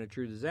encounter in a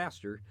true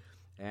disaster.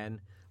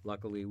 And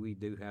luckily, we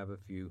do have a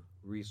few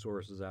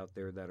resources out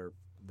there that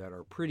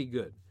are pretty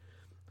good.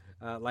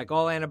 Like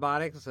all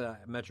antibiotics,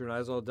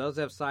 metronidazole does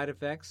have side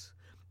effects.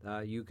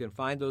 You can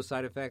find those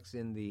side effects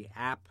in the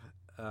app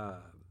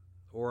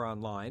or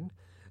online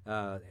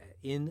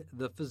in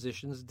the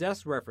physician's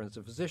desk reference.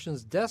 The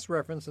physician's desk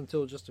reference,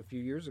 until just a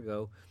few years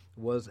ago,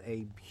 was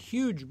a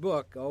huge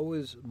book,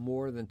 always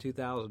more than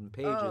 2,000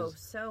 pages. Oh,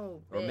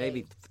 so big. Or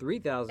maybe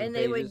 3,000 pages. And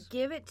they would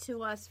give it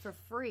to us for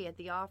free at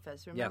the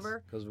office,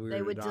 remember? Yes, because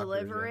they would doctors,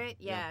 deliver yeah. it,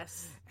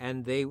 yes.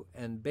 Yeah.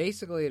 And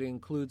basically it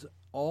includes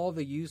all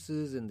the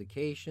uses,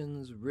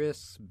 indications,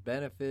 risks,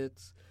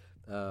 benefits,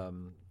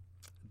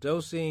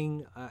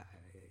 dosing,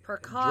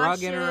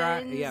 precautions, drug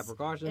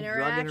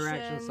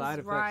interactions, side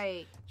effects,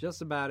 right.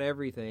 Just about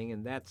everything.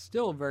 And that's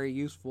still very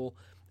useful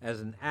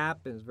as an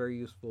app, and it's very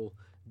useful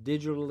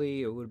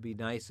digitally. It would be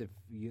nice if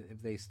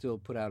they still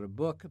put out a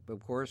book,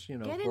 of course,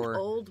 Get an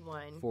old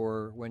one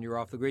for when you're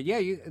off the grid. Yeah,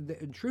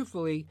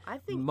 truthfully, I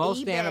think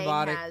most eBay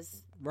antibiotic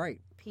has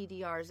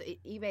PDRs.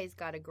 eBay's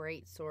got a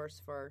great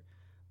source for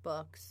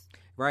books.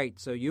 Right,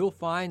 so you'll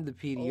find the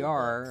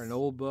PDR, an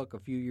old book, a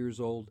few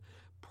years old,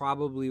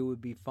 probably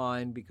would be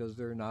fine because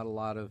there are not a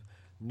lot of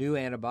new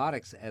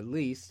antibiotics, at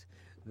least,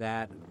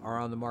 that are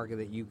on the market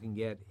that you can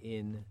get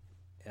in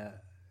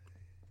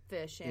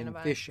fish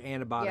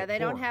antibiotic. Yeah, they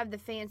don't have the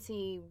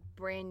fancy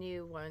brand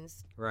new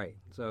ones. Right.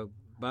 So,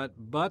 but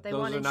they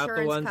those are not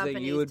the ones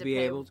that you would be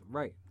able to.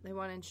 Right. They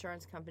want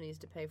insurance companies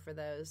to pay for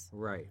those.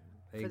 Right.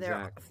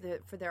 Exactly.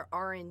 For their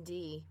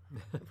R&D,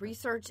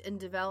 research and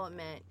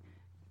development,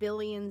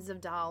 billions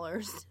of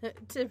dollars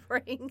to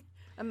bring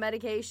a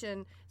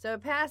medication. So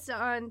it passed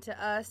on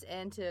to us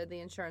and to the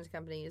insurance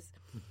companies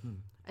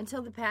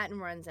until the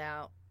patent runs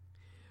out.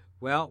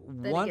 Well,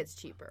 then it gets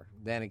cheaper.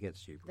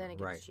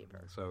 Right.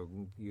 Cheaper. So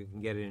you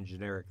can get it in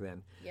generic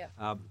then.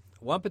 Yeah.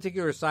 One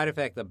particular side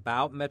effect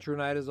about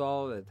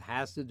metronidazole that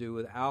has to do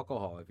with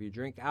alcohol. If you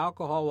drink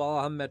alcohol while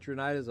on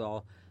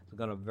metronidazole, it's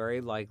going to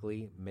very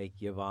likely make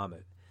you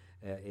vomit.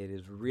 It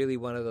is really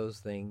one of those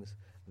things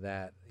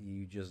that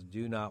you just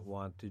do not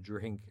want to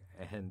drink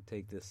and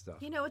take this stuff.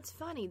 You know, it's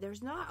funny.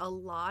 There's not a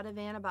lot of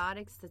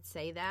antibiotics that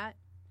say that,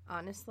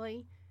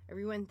 honestly.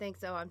 Everyone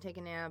thinks, oh, I'm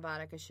taking an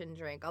antibiotic, I shouldn't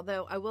drink.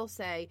 Although I will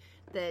say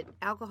that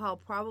alcohol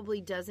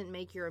probably doesn't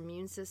make your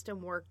immune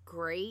system work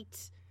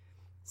great.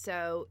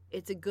 So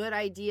it's a good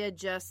idea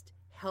just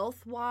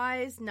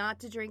health-wise not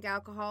to drink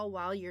alcohol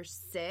while you're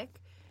sick,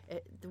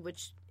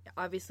 which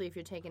obviously if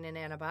you're taking an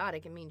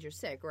antibiotic, it means you're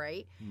sick,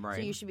 right? Right.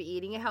 So you should be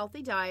eating a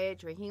healthy diet,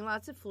 drinking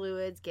lots of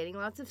fluids, getting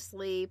lots of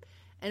sleep,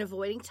 and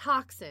avoiding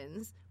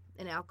toxins.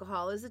 And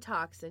alcohol is a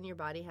toxin. Your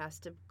body has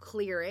to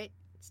clear it.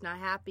 It's not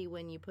happy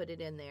when you put it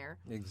in there.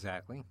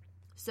 Exactly.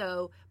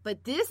 So,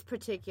 but this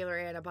particular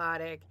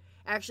antibiotic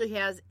actually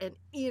has an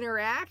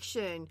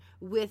interaction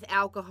with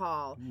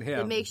alcohol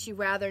that makes you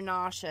rather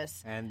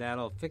nauseous. And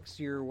that'll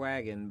fix your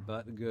wagon,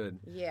 but good.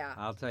 Yeah.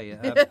 I'll tell you.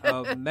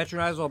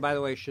 Metronidazole, by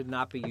the way, should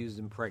not be used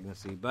in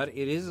pregnancy, but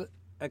it is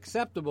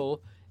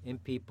acceptable in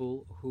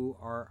people who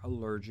are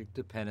allergic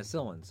to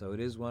penicillin. So it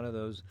is one of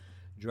those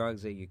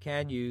drugs that you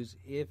can use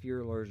if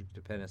you're allergic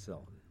to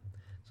penicillin.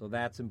 So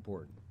that's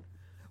important.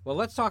 Well,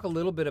 let's talk a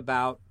little bit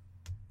about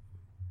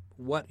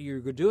what you're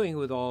doing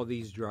with all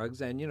these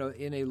drugs. And, you know,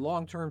 in a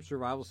long-term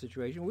survival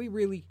situation, we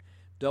really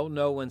don't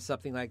know when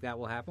something like that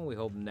will happen. We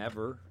hope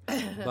never.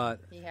 But,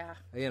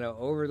 you know,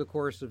 over the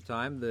course of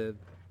time, the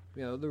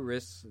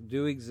risks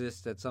do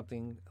exist that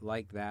something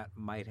like that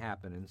might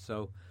happen. And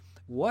so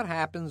what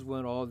happens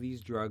when all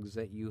these drugs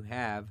that you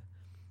have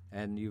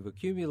and you've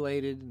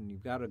accumulated and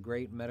you've got a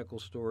great medical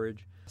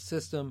storage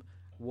system,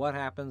 what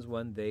happens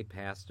when they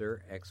pass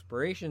their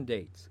expiration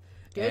dates?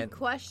 Good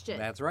question.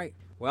 That's right.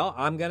 Well,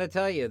 I'm going to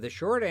tell you, the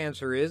short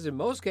answer is, in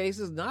most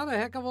cases, not a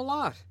heck of a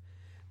lot.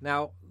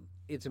 Now,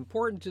 it's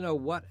important to know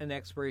what an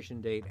expiration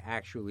date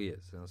actually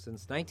is. Now,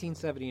 since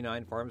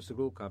 1979,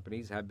 pharmaceutical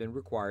companies have been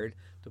required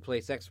to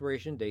place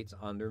expiration dates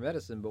on their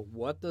medicine, but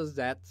what does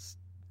that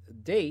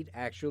date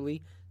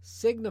actually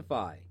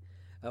signify?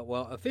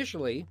 Well,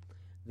 officially,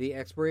 the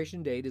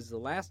expiration date is the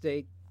last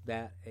date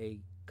that a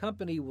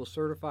company will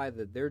certify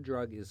that their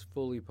drug is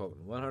fully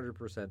potent, 100%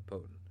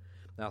 potent.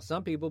 Now,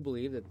 some people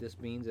believe that this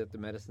means that the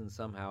medicine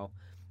somehow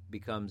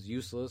becomes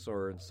useless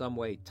or in some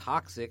way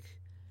toxic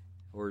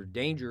or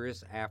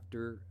dangerous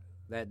after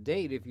that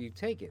date if you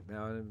take it.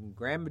 Now, in the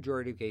grand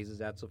majority of cases,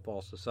 that's a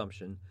false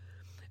assumption.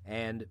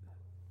 And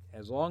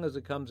as long as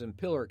it comes in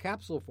pill or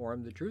capsule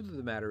form, the truth of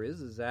the matter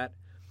is that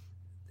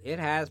it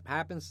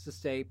happens to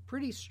stay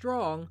pretty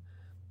strong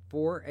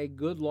for a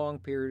good long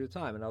period of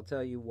time. And I'll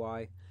tell you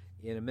why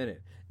in a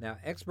minute. Now,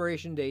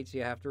 expiration dates,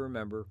 you have to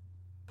remember,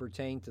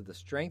 pertain to the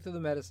strength of the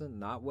medicine,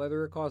 not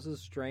whether it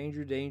causes strange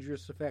or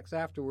dangerous effects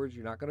afterwards.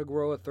 You're not going to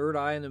grow a third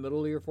eye in the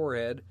middle of your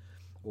forehead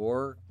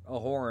or a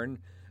horn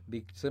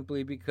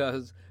simply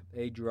because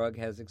a drug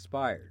has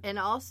expired. And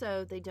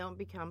also, they don't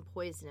become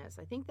poisonous.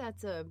 I think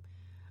that's a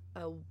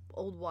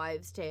old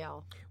wives'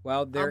 tale.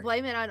 Well, I'll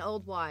blame it on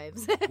old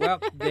wives. Well,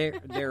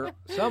 there are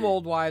some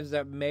old wives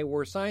that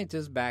were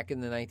scientists back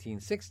in the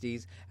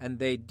 1960s, and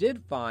they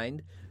did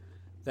find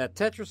that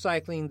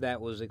tetracycline that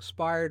was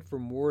expired for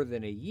more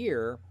than a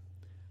year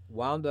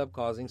wound up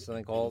causing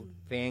something called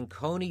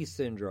Fanconi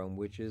syndrome,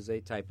 which is a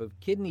type of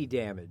kidney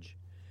damage.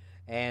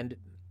 And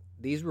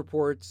these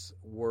reports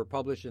were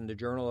published in the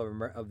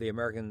Journal of the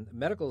American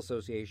Medical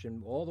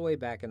Association all the way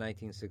back in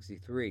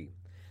 1963.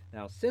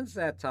 Now, since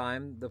that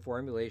time, the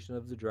formulation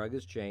of the drug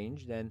has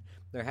changed, and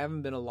there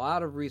haven't been a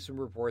lot of recent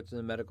reports in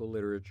the medical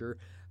literature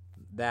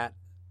that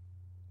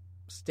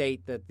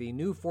state that the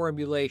new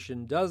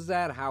formulation does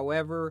that.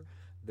 However,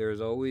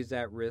 there's always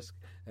that risk.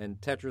 And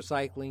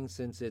tetracycline,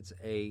 since it's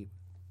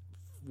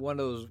one of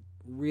those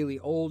really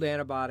old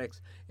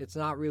antibiotics, it's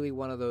not really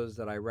one of those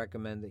that I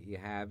recommend that you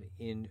have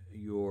in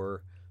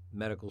your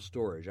medical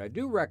storage. I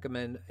do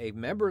recommend a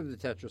member of the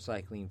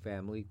tetracycline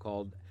family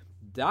called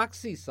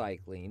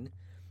doxycycline,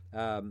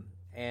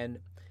 and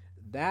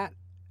that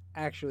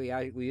actually,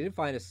 we did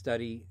find a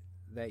study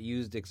that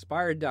used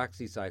expired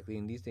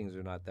doxycycline. These things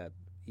are not that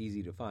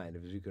easy to find,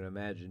 as you can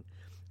imagine.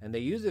 And they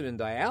use it in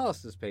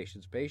dialysis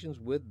patients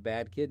with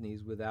bad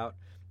kidneys without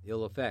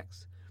ill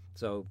effects.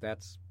 So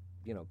that's,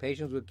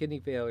 patients with kidney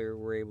failure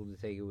were able to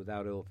take it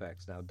without ill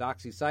effects. Now,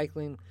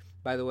 doxycycline,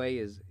 by the way,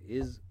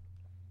 is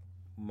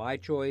my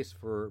choice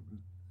for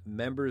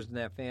members in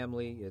that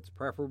family. It's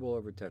preferable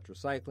over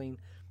tetracycline.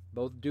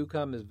 Both do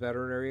come as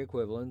veterinary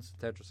equivalents.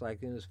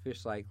 Tetracycline is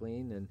fish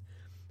cycline,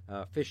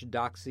 and fish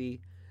doxy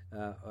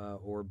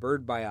or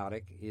bird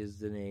biotic is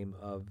the name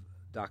of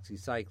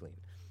doxycycline.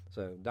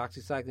 So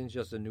doxycycline is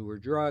just a newer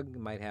drug. It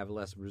might have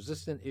less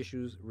resistance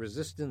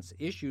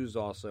issues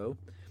also.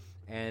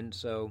 And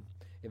so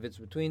if it's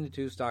between the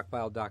two,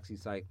 stockpile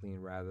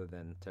doxycycline rather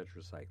than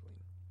tetracycline.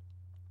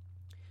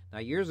 Now,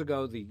 years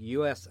ago, the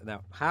U.S.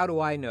 Now, how do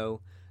I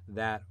know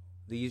that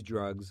these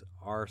drugs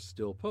are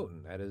still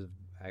potent? That is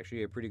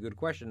actually a pretty good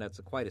question. That's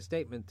quite a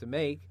statement to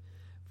make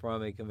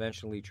from a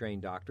conventionally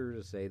trained doctor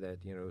to say that,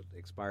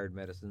 expired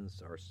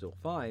medicines are still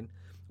fine.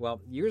 Well,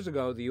 years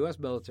ago, the U.S.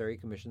 military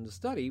commissioned a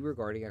study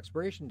regarding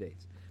expiration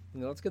dates.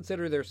 let's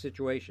consider their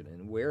situation.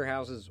 In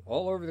warehouses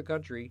all over the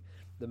country,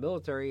 the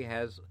military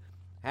has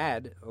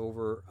had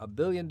over $1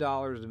 billion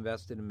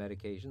invested in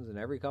medications, and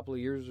every couple of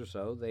years or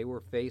so, they were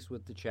faced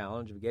with the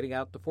challenge of getting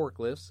out the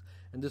forklifts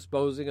and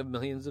disposing of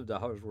millions of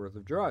dollars worth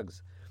of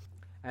drugs.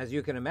 As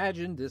you can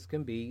imagine, this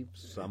can be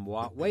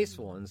somewhat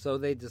wasteful, and so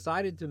they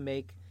decided to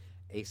make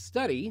a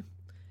study,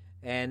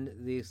 and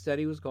the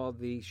study was called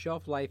the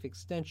Shelf Life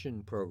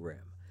Extension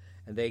Program.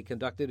 And they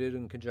conducted it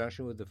in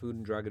conjunction with the Food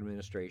and Drug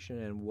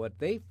Administration, and what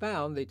they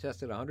found, they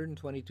tested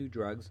 122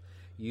 drugs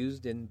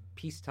used in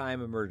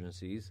peacetime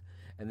emergencies,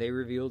 and they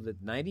revealed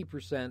that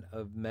 90%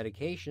 of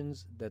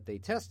medications that they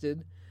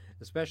tested,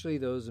 especially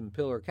those in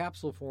pill or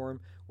capsule form,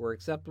 were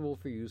acceptable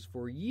for use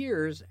for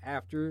years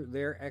after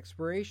their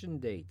expiration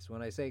dates.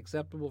 When I say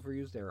acceptable for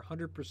use, they're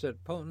 100%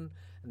 potent,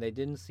 and they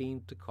didn't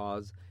seem to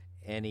cause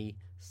any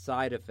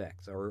side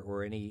effects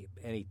or any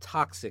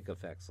toxic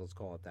effects, let's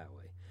call it that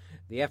way.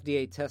 The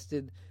FDA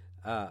tested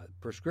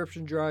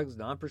prescription drugs,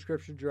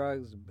 non-prescription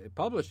drugs. It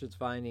published its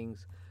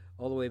findings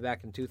all the way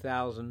back in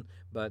 2000,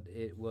 but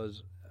it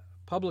was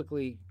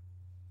publicly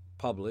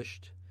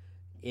published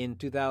in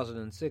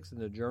 2006 in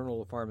the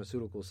Journal of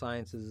Pharmaceutical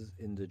Sciences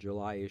in the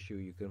July issue.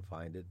 You can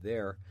find it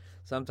there.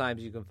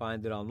 Sometimes you can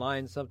find it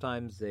online.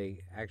 Sometimes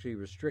they actually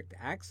restrict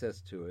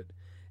access to it.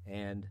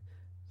 And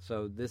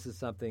so this is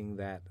something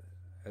that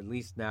at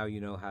least now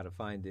you know how to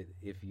find it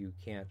if you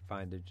can't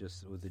find it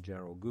just with a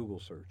general Google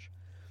search.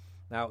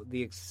 Now,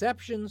 the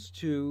exceptions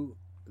to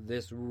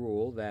this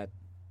rule that,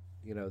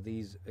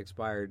 these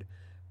expired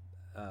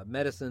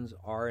medicines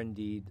are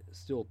indeed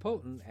still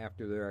potent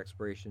after their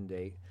expiration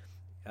date,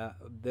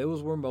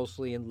 those were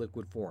mostly in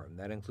liquid form.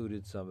 That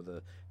included some of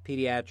the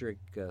pediatric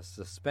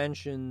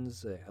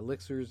suspensions,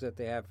 elixirs that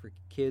they have for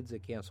kids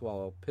that can't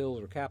swallow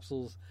pills or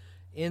capsules,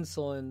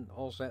 insulin,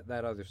 all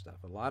that other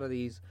stuff. A lot of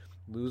these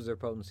lose their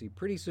potency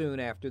pretty soon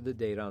after the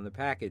date on the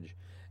package.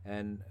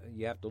 And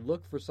you have to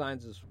look for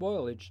signs of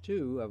spoilage,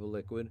 too, of a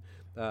liquid.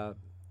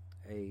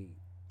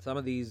 Some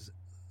of these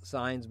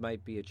signs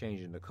might be a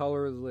change in the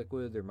color of the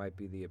liquid. There might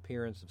be the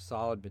appearance of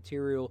solid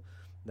material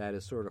that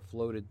is sort of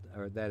floated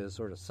or that is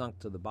sort of sunk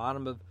to the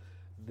bottom of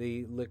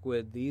the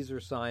liquid. These are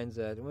signs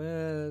that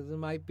there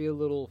might be a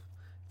little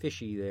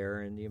fishy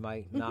there, and you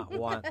might not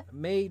want,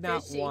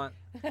 want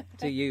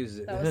to use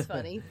it. That was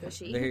funny,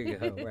 fishy. There you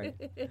go,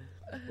 right.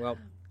 Well,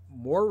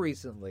 more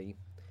recently,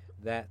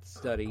 that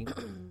study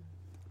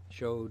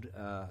showed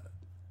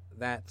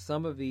that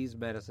some of these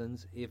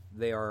medicines, if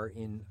they are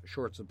in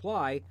short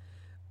supply,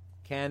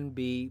 can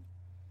be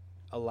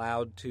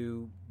allowed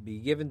to be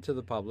given to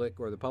the public,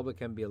 or the public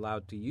can be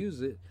allowed to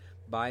use it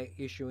by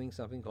issuing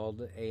something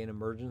called an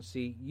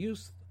emergency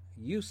use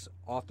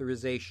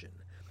authorization.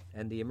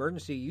 And the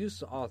emergency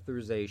use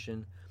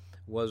authorization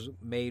was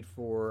made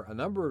for a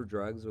number of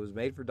drugs. It was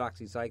made for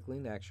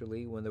doxycycline,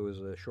 actually, when there was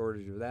a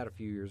shortage of that a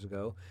few years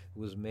ago. It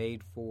was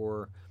made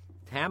for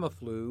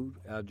Tamiflu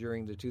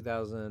during the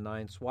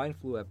 2009 swine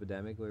flu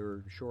epidemic. We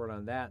were short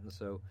on that, and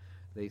so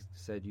they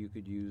said you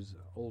could use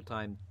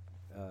old-time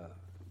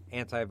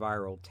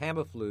antiviral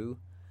Tamiflu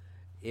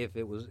if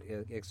it was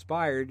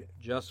expired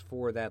just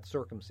for that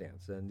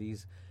circumstance. And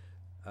these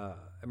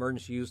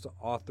emergency use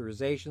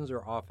authorizations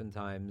are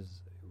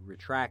oftentimes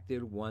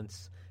retracted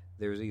once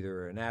there's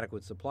either an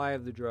adequate supply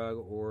of the drug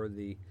or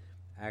the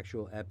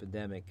actual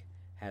epidemic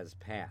has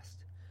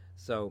passed.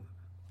 So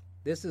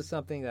this is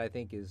something that I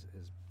think is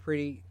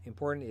pretty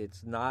important.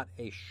 It's not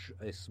a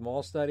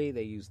small study.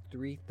 They used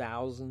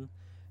 3,000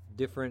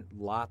 different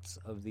lots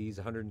of these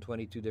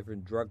 122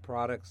 different drug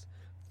products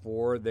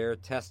for their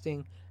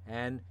testing,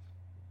 and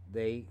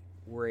they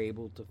were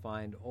able to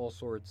find all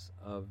sorts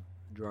of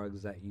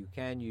drugs that you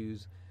can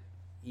use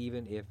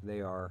even if they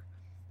are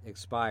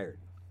expired.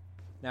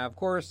 Now, of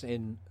course,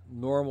 in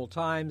normal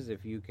times,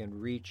 if you can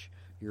reach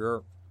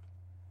your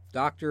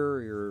doctor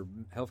or your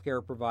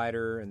healthcare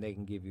provider and they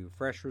can give you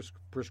fresh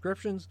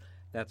prescriptions,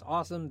 that's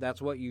awesome.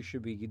 That's what you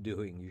should be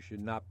doing. You should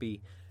not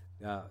be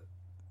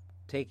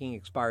taking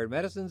expired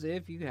medicines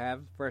if you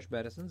have fresh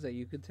medicines that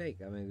you could take.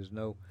 I mean, there's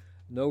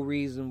no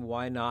reason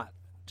why not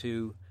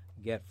to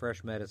get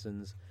fresh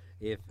medicines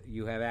if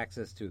you have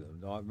access to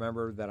them. Now,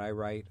 remember that I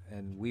write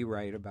and we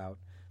write about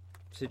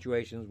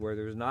situations where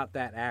there's not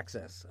that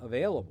access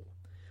available.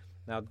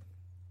 Now,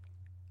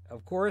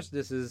 of course,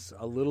 this is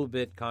a little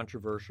bit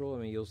controversial. I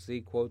mean, you'll see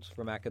quotes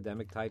from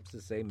academic types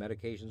that say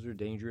medications are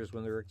dangerous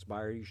when they're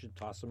expired. You should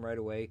toss them right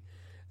away,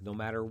 no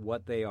matter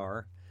what they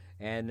are.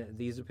 And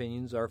these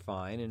opinions are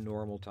fine in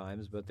normal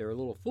times, but they're a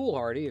little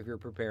foolhardy if you're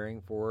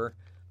preparing for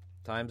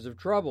times of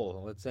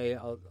trouble. Let's say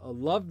a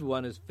loved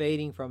one is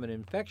fading from an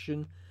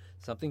infection.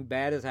 Something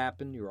bad has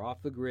happened. You're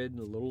off the grid,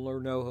 and little or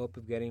no hope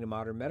of getting to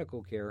modern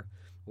medical care.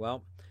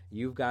 Well,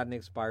 you've got an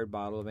expired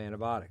bottle of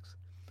antibiotics.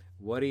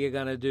 What are you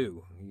going to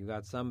do? You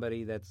got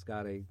somebody that's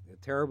got a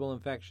terrible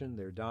infection.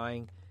 They're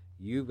dying.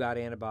 You've got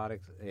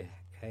antibiotics.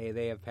 Hey,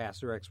 they have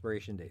passed their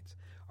expiration dates.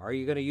 Are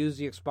you going to use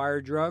the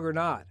expired drug or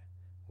not?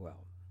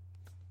 Well,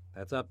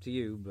 that's up to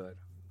you, but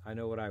I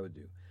know what I would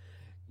do.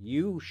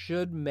 You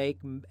should make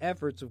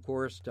efforts, of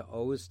course, to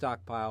always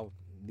stockpile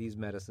these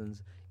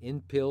medicines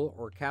in pill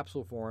or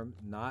capsule form,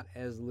 not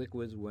as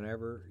liquids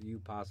whenever you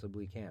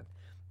possibly can.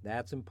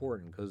 That's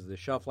important because the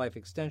shelf life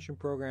extension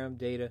program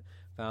data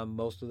found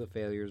most of the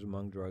failures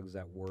among drugs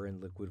that were in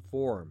liquid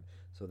form.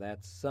 So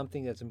that's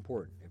something that's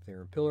important. If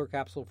they're in pill or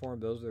capsule form,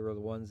 those are the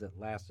ones that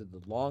lasted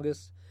the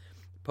longest.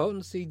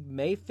 Potency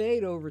may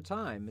fade over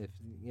time, if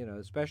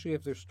especially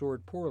if they're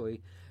stored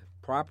poorly.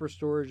 Proper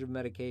storage of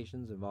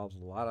medications involves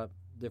a lot of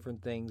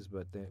different things,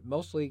 but they're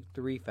mostly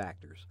 3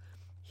 factors: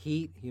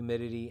 heat,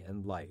 humidity,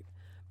 and light.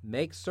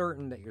 Make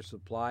certain that your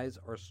supplies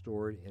are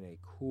stored in a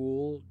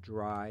cool,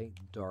 dry,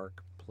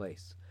 dark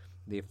place.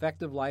 The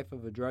effective life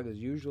of a drug is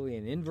usually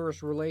an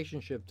inverse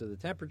relationship to the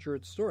temperature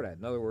it's stored at.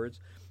 In other words,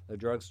 a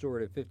drug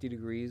stored at 50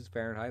 degrees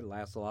Fahrenheit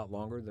lasts a lot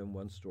longer than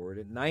one stored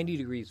at 90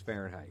 degrees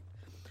Fahrenheit.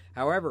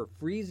 However,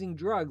 freezing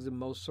drugs in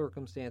most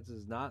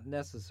circumstances is not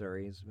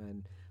necessary,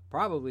 and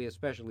probably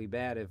especially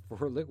bad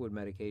for liquid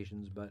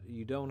medications, but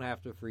you don't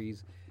have to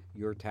freeze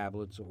your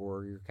tablets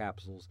or your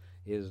capsules.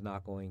 It is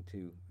not going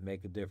to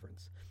make a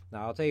difference.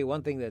 Now, I'll tell you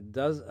one thing that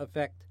does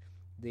affect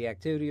the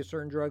activity of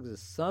certain drugs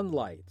is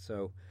sunlight.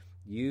 So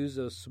use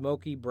those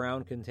smoky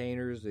brown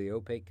containers, the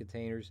opaque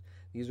containers.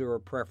 These are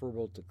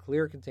preferable to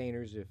clear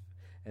containers,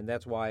 and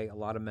that's why a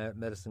lot of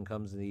medicine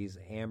comes in these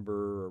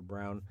amber or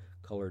brown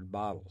colored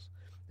bottles.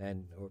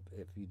 And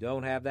if you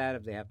don't have that,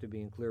 if they have to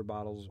be in clear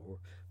bottles, or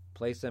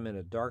place them in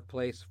a dark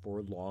place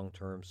for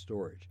long-term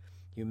storage.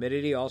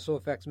 Humidity also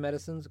affects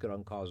medicines. It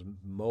could cause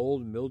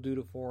mold, mildew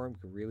to form.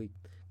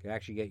 Could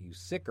actually get you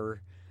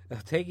sicker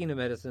taking the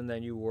medicine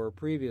than you were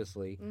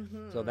previously.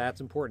 Mm-hmm. So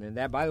that's important. And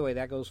that, by the way,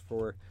 that goes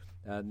for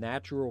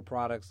natural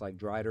products like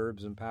dried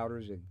herbs and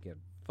powders. You get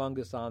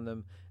fungus on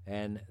them,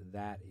 and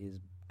that is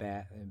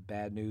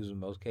bad news in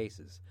most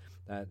cases.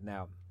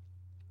 Now,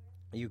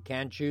 you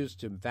can choose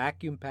to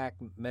vacuum pack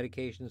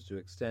medications to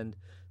extend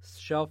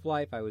shelf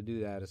life. I would do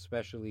that,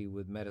 especially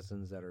with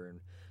medicines that are in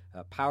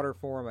powder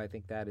form. I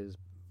think that is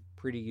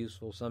pretty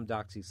useful. Some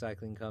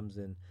doxycycline comes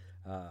in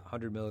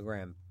 100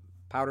 milligram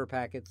powder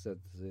packets. That's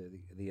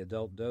the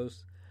adult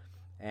dose,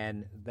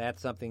 and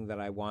that's something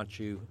that I want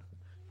you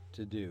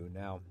to do.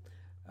 Now,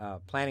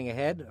 planning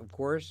ahead, of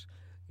course,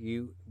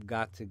 you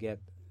got to get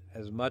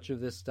as much of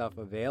this stuff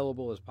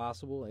available as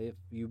possible. If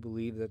you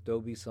believe that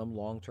there'll be some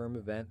long-term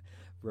event,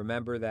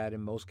 remember that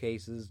in most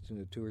cases,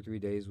 2 or 3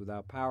 days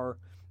without power,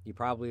 you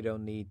probably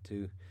don't need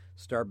to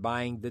start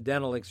buying the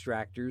dental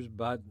extractors,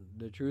 but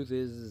the truth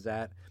is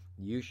that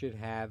you should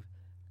have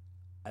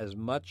as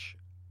much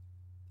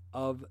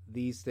of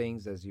these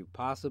things as you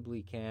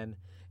possibly can.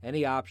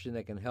 Any option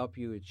that can help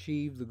you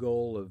achieve the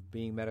goal of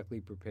being medically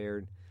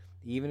prepared,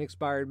 even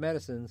expired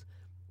medicines,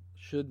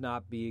 should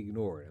not be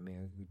ignored. I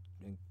mean,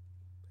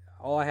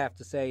 all I have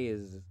to say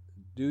is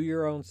do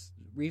your own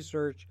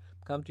research,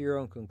 come to your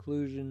own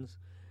conclusions,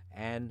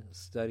 and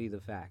study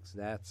the facts.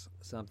 That's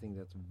something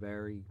that's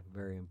very,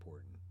 very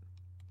important.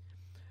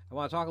 I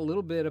want to talk a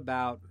little bit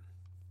about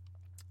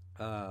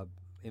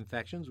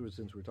infections.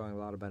 Since we're talking a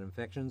lot about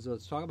infections,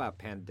 let's talk about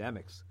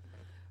pandemics.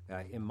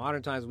 In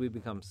modern times, we've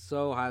become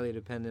so highly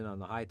dependent on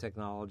the high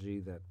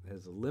technology that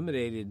has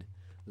eliminated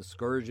the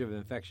scourge of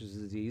infectious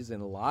disease in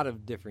a lot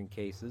of different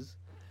cases.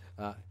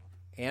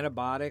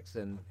 Antibiotics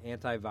and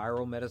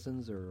antiviral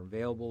medicines are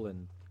available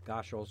in,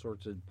 all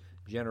sorts of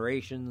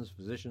generations.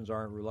 Physicians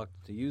aren't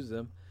reluctant to use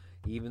them,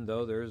 even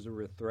though there's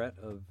a threat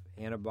of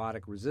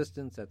antibiotic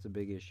resistance. That's a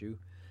big issue.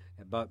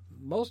 But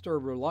most are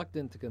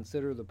reluctant to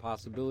consider the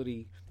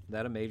possibility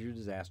that a major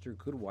disaster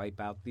could wipe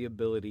out the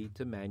ability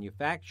to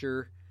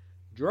manufacture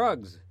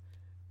drugs,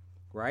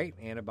 right?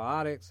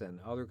 Antibiotics and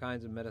other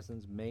kinds of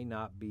medicines may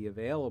not be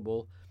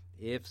available.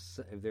 If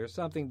there's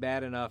something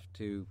bad enough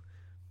to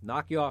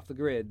knock you off the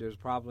grid, there's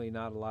probably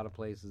not a lot of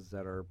places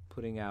that are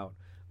putting out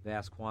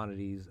vast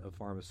quantities of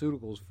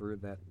pharmaceuticals for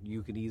that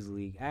you can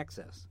easily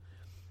access.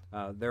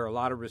 There are a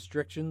lot of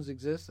restrictions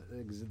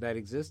that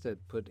exist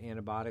that put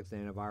antibiotics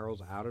and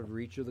antivirals out of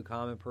reach of the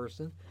common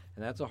person,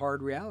 and that's a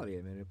hard reality.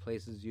 I mean, it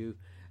places you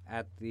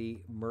at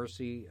the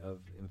mercy of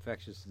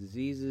infectious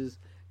diseases,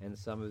 and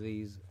some of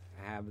these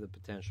have the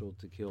potential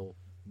to kill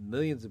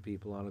millions of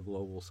people on a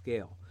global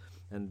scale.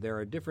 And there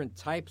are different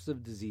types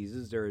of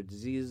diseases. There are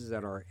diseases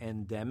that are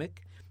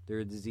endemic, there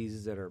are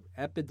diseases that are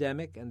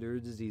epidemic, and there are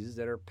diseases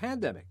that are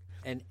pandemic.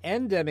 An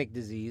endemic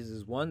disease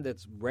is one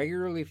that's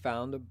regularly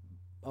found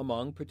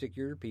among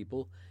particular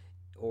people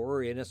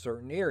or in a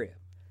certain area.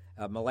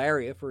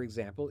 Malaria, for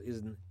example, is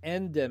an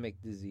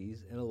endemic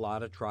disease in a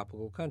lot of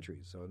tropical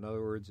countries. So in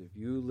other words, if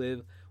you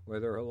live where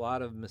there are a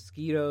lot of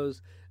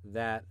mosquitoes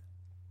that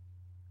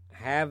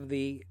have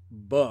the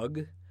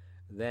bug,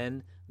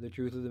 then the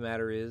truth of the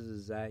matter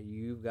is that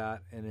you've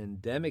got an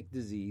endemic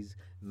disease,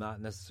 not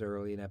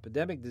necessarily an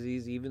epidemic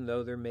disease, even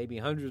though there may be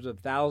hundreds of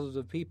thousands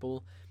of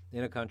people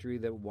in a country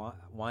that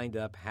wind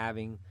up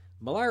having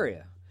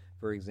malaria,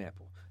 for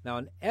example. Now,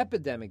 an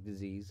epidemic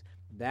disease,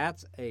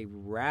 that's a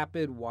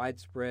rapid,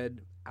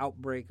 widespread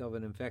outbreak of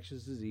an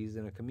infectious disease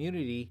in a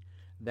community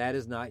that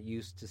is not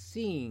used to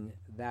seeing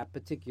that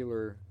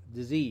particular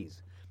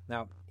disease.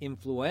 Now,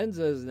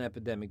 influenza is an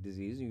epidemic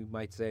disease. You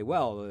might say,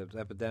 well,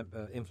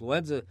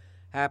 influenza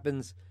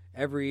happens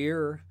every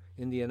year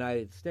in the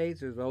United States.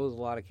 There's always a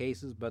lot of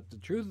cases, but the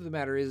truth of the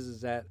matter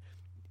is that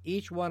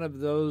each one of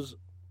those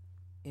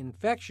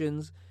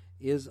infections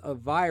is a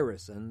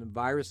virus, and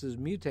viruses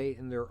mutate,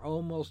 and they're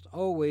almost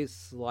always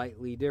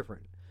slightly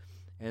different.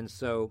 And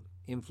so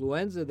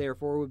influenza,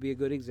 therefore, would be a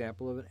good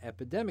example of an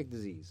epidemic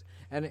disease.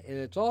 And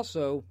it's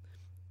also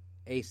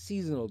a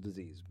seasonal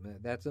disease.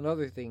 That's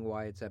another thing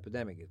why it's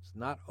epidemic. It's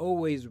not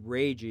always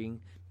raging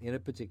in a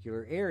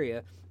particular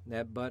area,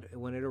 but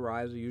when it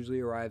arrives, it usually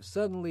arrives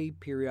suddenly,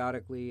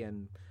 periodically,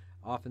 and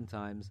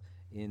oftentimes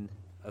in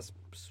a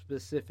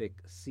specific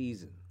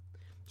season.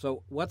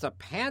 So what's a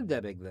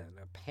pandemic then?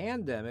 A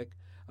pandemic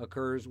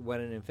occurs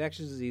when an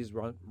infectious disease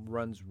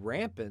runs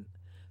rampant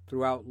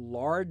throughout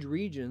large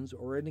regions,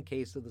 or in the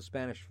case of the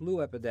Spanish flu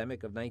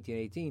epidemic of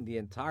 1918, the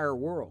entire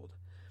world.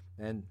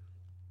 And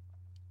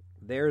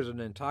there's an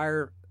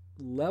entire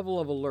level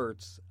of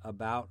alerts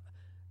about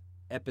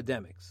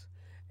epidemics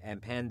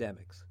and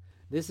pandemics.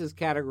 This is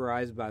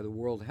categorized by the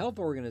World Health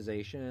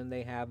Organization, and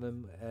they have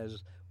them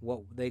as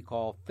what they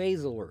call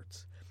phase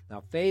alerts.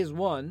 Now, phase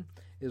 1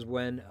 is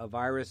when a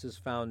virus is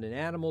found in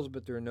animals,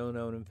 but there are no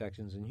known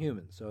infections in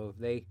humans. So if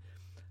they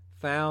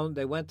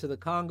went to the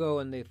Congo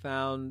and they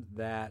found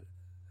that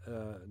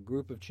a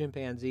group of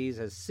chimpanzees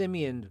has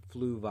simian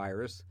flu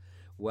virus,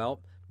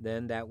 well,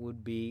 then that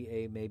would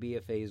be maybe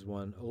a phase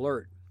 1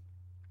 alert.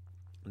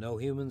 No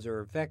humans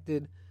are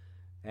affected,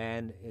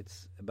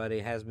 but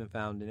it has been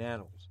found in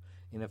animals.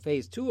 In a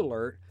phase 2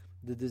 alert,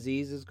 the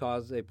disease has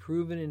caused a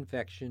proven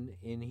infection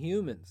in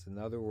humans. In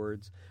other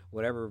words,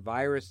 whatever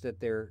virus that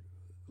they're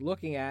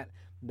looking at,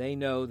 they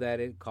know that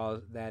it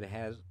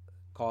has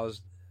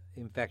caused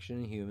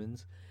infection in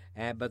humans,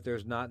 but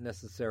there's not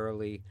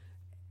necessarily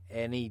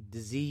any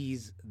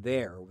disease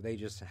there. They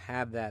just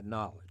have that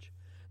knowledge.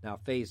 Now,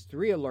 phase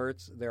 3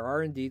 alerts, there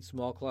are indeed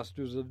small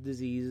clusters of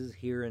diseases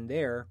here and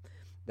there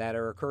that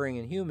are occurring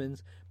in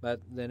humans,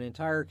 but an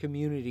entire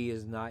community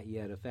is not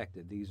yet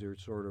affected. These are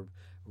sort of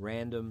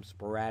random,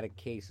 sporadic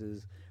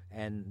cases,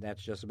 and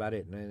that's just about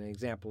it. And an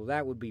example of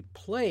that would be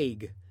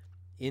plague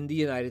in the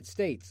United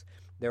States.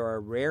 There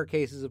are rare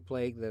cases of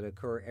plague that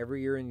occur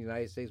every year in the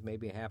United States,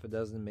 maybe half a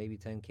dozen, maybe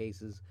 10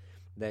 cases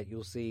that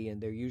you'll see, and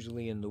they're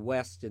usually in the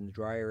West, in the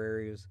drier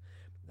areas,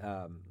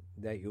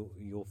 that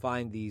you'll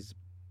find these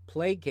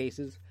plague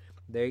cases.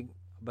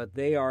 But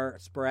they are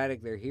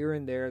sporadic. They're here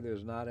and there.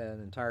 There's not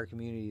an entire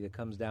community that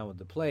comes down with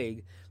the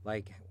plague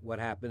like what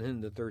happened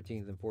in the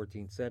 13th and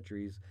 14th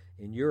centuries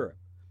in Europe.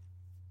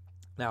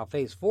 Now,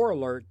 phase 4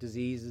 alert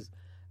diseases,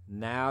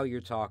 now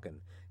you're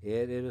talking.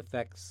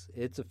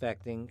 It's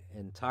affecting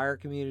entire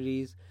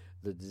communities.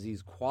 The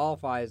disease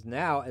qualifies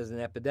now as an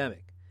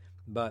epidemic.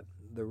 But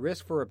the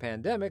risk for a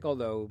pandemic,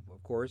 although,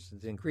 of course,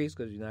 it's increased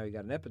because now you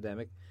got an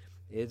epidemic,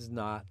 is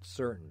not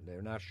certain.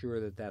 They're not sure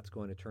that that's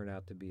going to turn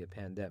out to be a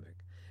pandemic.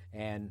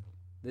 And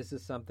this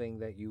is something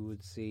that you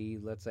would see,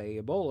 let's say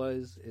Ebola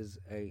is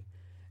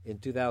in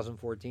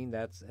 2014,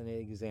 that's an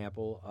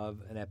example of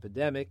an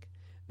epidemic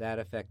that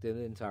affected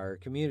entire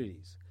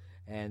communities.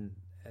 And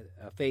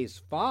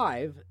phase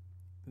 5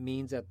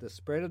 means that the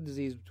spread of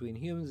disease between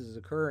humans is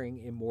occurring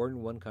in more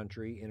than one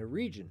country in a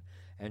region.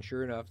 And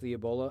sure enough, the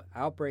Ebola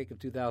outbreak of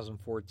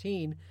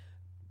 2014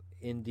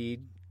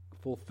 indeed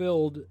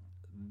fulfilled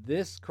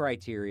this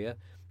criteria.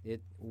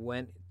 It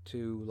went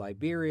to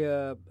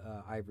Liberia,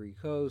 Ivory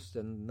Coast,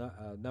 and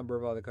a number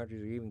of other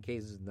countries, or even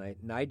cases in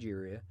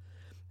Nigeria.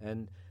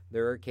 And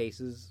there were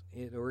cases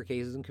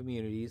in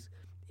communities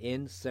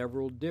in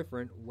several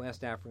different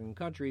West African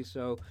countries.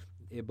 So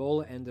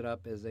Ebola ended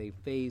up as a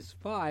phase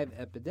 5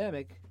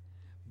 epidemic,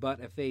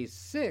 but a phase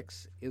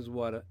 6 is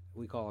what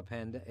we call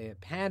a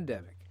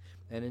pandemic.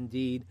 And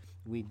indeed,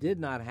 we did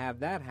not have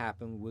that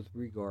happen with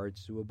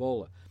regards to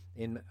Ebola.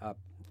 In a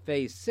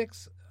phase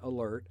 6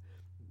 alert,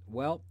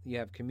 well, you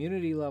have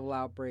community-level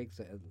outbreaks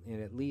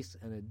in at least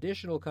an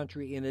additional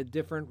country in a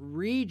different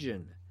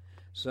region.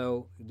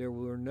 So there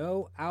were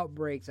no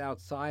outbreaks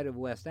outside of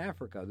West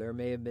Africa. There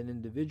may have been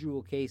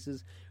individual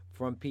cases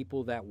from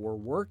people that were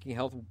working,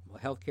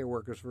 healthcare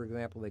workers, for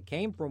example, that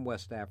came from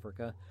West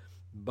Africa,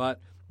 but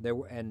there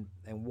were and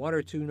one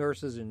or two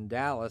nurses in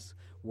Dallas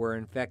were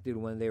infected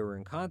when they were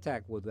in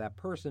contact with that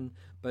person,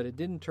 but it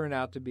didn't turn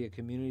out to be a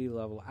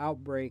community-level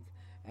outbreak,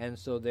 and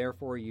so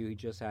therefore you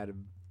just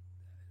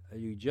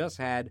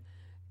had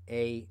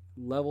a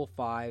level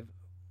 5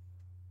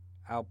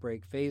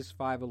 outbreak, phase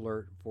 5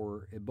 alert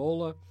for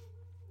Ebola.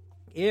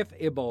 If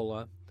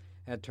Ebola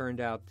had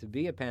turned out to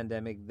be a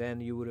pandemic,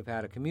 then you would have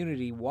had a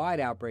community-wide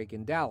outbreak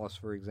in Dallas,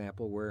 for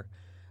example, where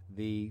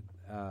the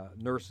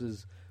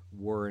nurses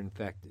were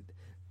infected.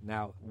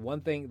 Now,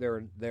 one thing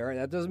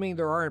that doesn't mean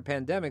there aren't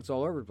pandemics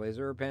all over the place.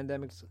 There are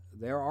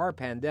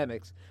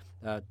pandemics.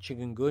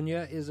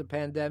 Chikungunya is a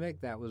pandemic.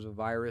 That was a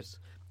virus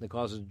that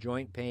causes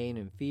joint pain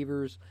and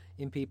fevers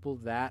in people.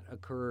 That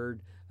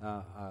occurred,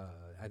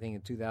 I think,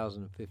 in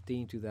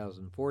 2015,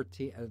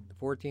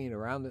 2014,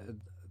 around the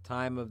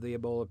time of the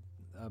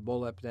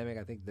Ebola epidemic,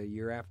 I think the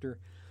year after.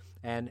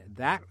 And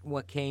that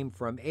what came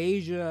from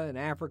Asia and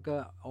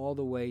Africa all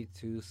the way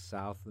to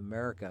South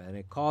America. And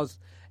it caused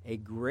a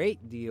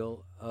great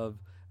deal of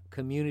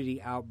community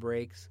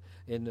outbreaks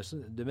in the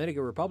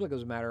Dominican Republic.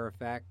 As a matter of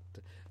fact,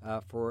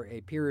 for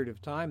a period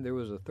of time, there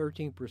was a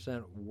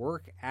 13%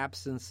 work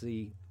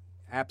absentee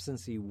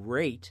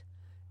rate.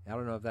 I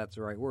don't know if that's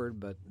the right word,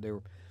 but there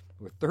were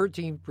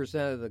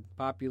 13% of the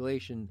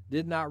population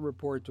did not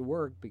report to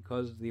work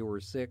because they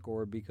were sick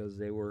or because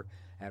they were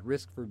at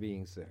risk for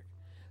being sick.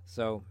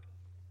 So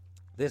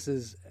this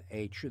is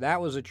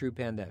that was a true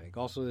pandemic.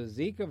 Also, the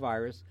Zika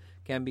virus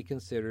can be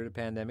considered a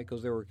pandemic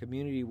because there were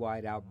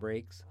community-wide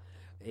outbreaks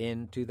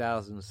in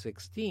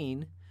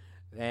 2016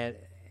 and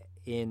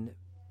in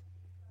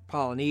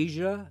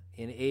Polynesia,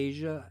 in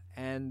Asia,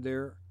 and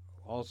there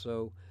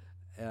also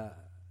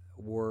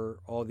were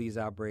all these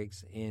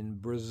outbreaks in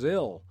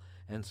Brazil.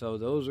 And so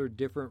those are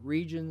different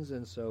regions,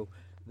 and so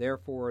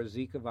therefore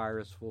Zika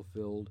virus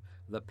fulfilled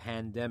the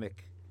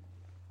pandemic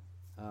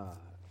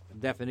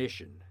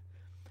definition.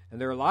 And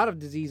there are a lot of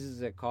diseases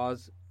that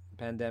cause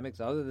pandemics.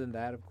 Other than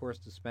that, of course,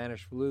 the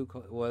Spanish flu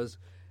was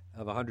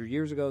of 100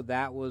 years ago.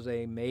 That was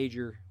a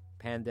major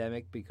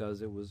pandemic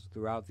because it was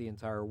throughout the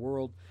entire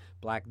world.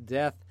 Black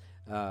Death,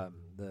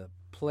 the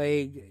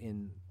plague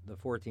in the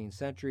 14th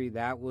century,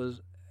 that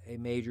was a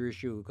major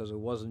issue because it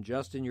wasn't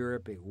just in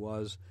Europe.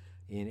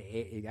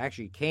 It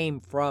actually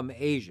came from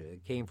Asia.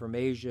 It came from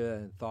Asia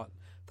and thought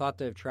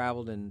to have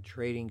traveled in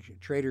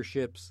trader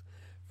ships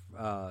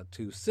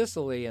to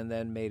Sicily and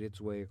then made its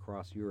way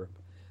across Europe.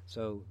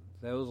 So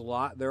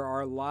there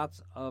are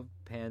lots of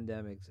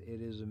pandemics.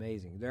 It is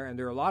amazing. There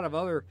are a lot of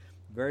other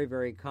very,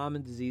 very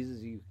common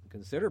diseases you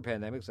consider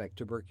pandemics, like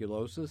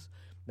tuberculosis.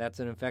 That's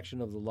an infection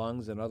of the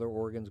lungs and other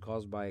organs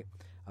caused by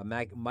a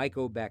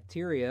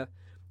mycobacteria.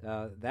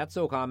 That's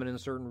so common in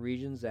certain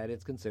regions that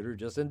it's considered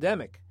just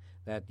endemic,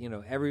 that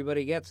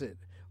everybody gets it,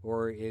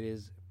 or it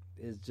is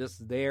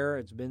just there.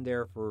 It's been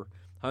there for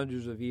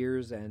hundreds of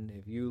years, and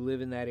if you live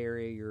in that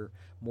area, you're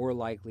more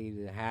likely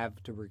to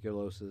have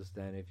tuberculosis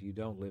than if you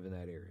don't live in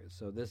that area.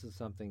 So this is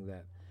something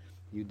that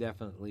you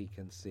definitely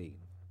can see.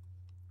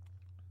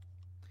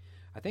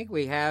 I think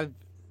we have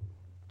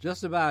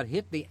just about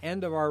hit the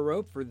end of our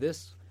rope for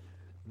this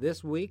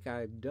week.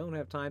 I don't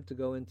have time to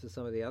go into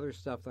some of the other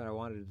stuff that I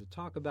wanted to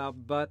talk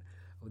about, but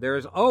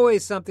there's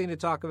always something to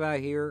talk about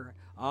here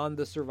on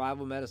the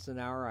Survival Medicine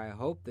Hour. I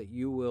hope that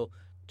you will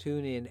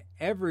tune in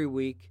every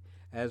week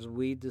as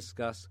we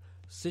discuss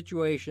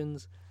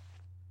situations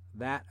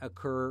that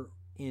occur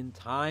in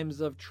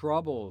times of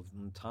trouble,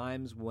 in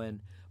times when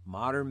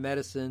modern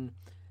medicine,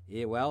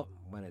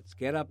 when it's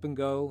get up and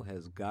go,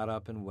 has got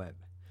up and went.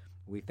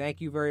 We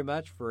thank you very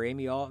much. For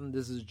Amy Alton,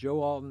 this is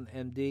Joe Alton,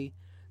 MD.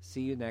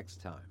 See you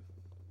next time.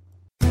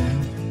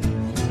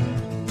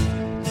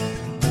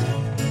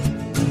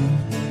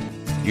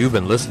 You've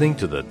been listening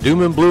to the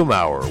Doom and Bloom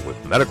Hour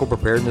with medical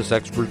preparedness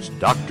experts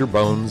Dr.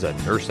 Bones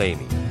and Nurse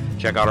Amy.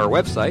 Check out our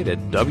website at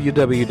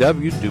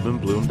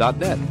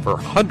www.doomandbloom.net for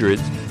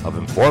hundreds of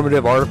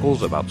informative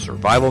articles about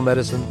survival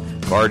medicine,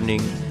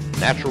 gardening,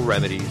 natural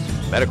remedies,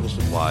 medical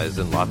supplies,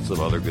 and lots of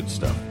other good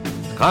stuff.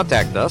 To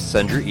contact us,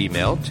 send your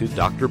email to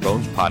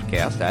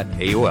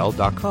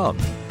drbonespodcast@aol.com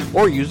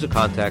or use the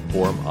contact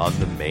form on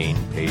the main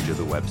page of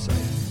the website.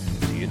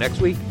 See you next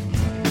week.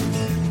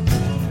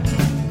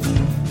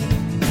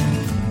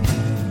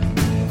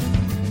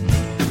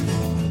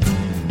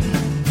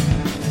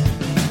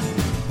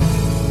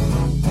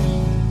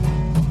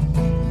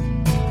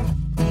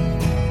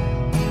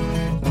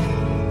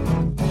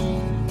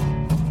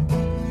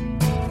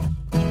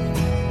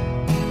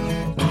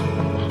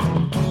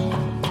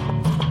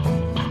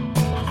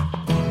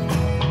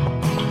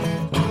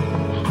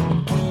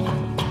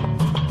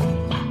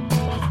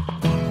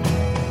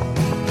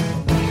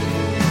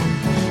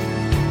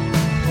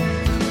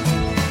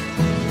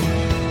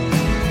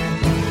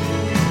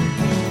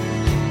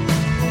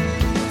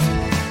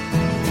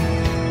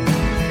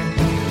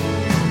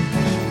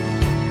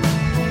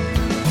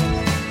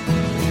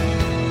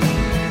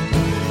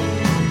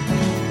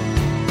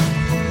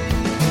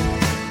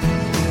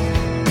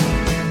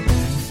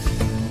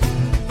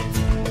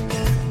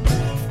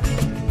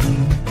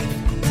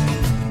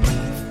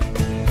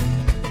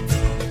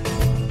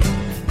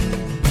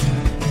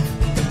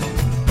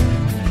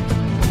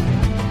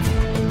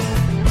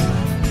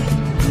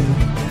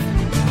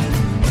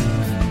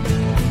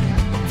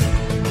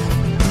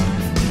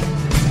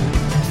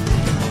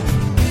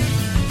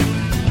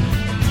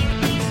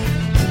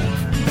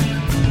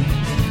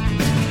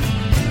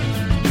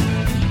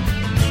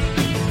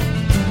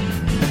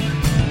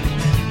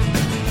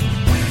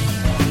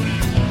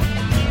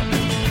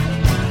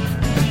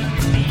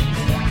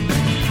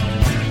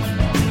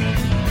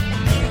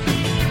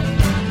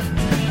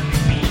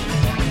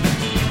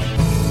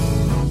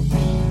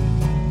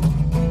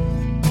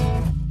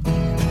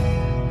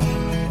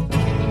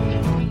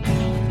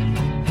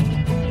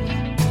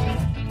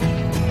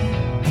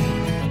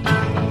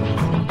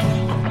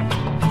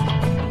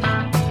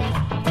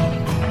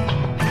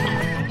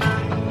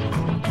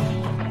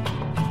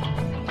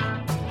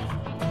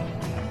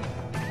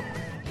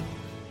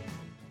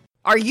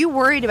 Are you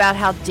worried about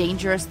how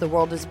dangerous the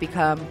world has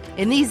become?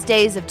 In these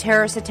days of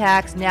terrorist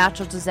attacks,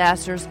 natural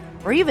disasters,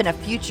 or even a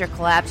future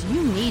collapse,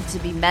 you need to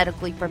be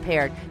medically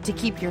prepared to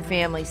keep your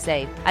family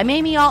safe. I'm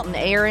Amy Alton,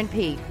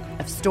 ARNP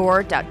of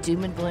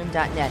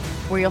store.doomandbloom.net,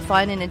 where you'll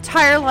find an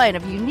entire line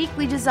of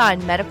uniquely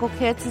designed medical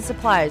kits and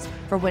supplies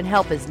for when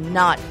help is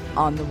not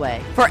on the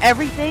way. For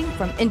everything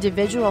from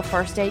individual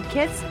first aid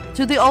kits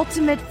to the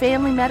ultimate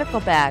family medical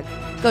bag,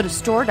 go to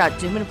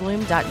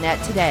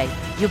store.doomandbloom.net today.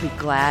 You'll be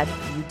glad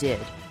you did.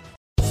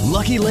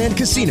 Lucky Land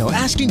Casino,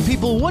 asking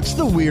people, what's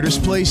the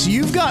weirdest place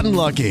you've gotten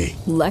lucky?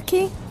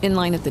 Lucky? In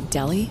line at the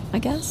deli, I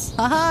guess?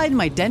 Aha, in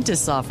my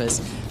dentist's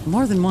office.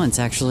 More than once,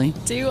 actually.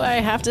 Do I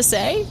have to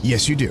say?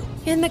 Yes, you do.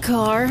 In the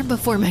car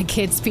before my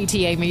kids'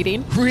 PTA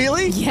meeting.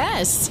 Really?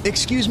 Yes.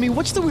 Excuse me,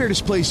 what's the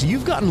weirdest place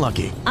you've gotten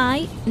lucky?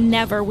 I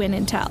never win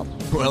and tell.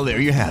 Well, there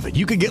you have it.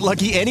 You can get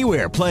lucky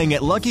anywhere, playing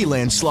at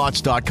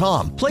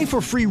LuckyLandSlots.com. Play for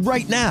free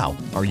right now.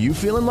 Are you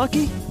feeling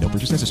lucky? No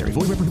purchase necessary.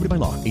 Void where prohibited by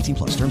law.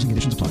 18+. Terms and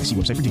conditions apply. See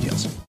website for details.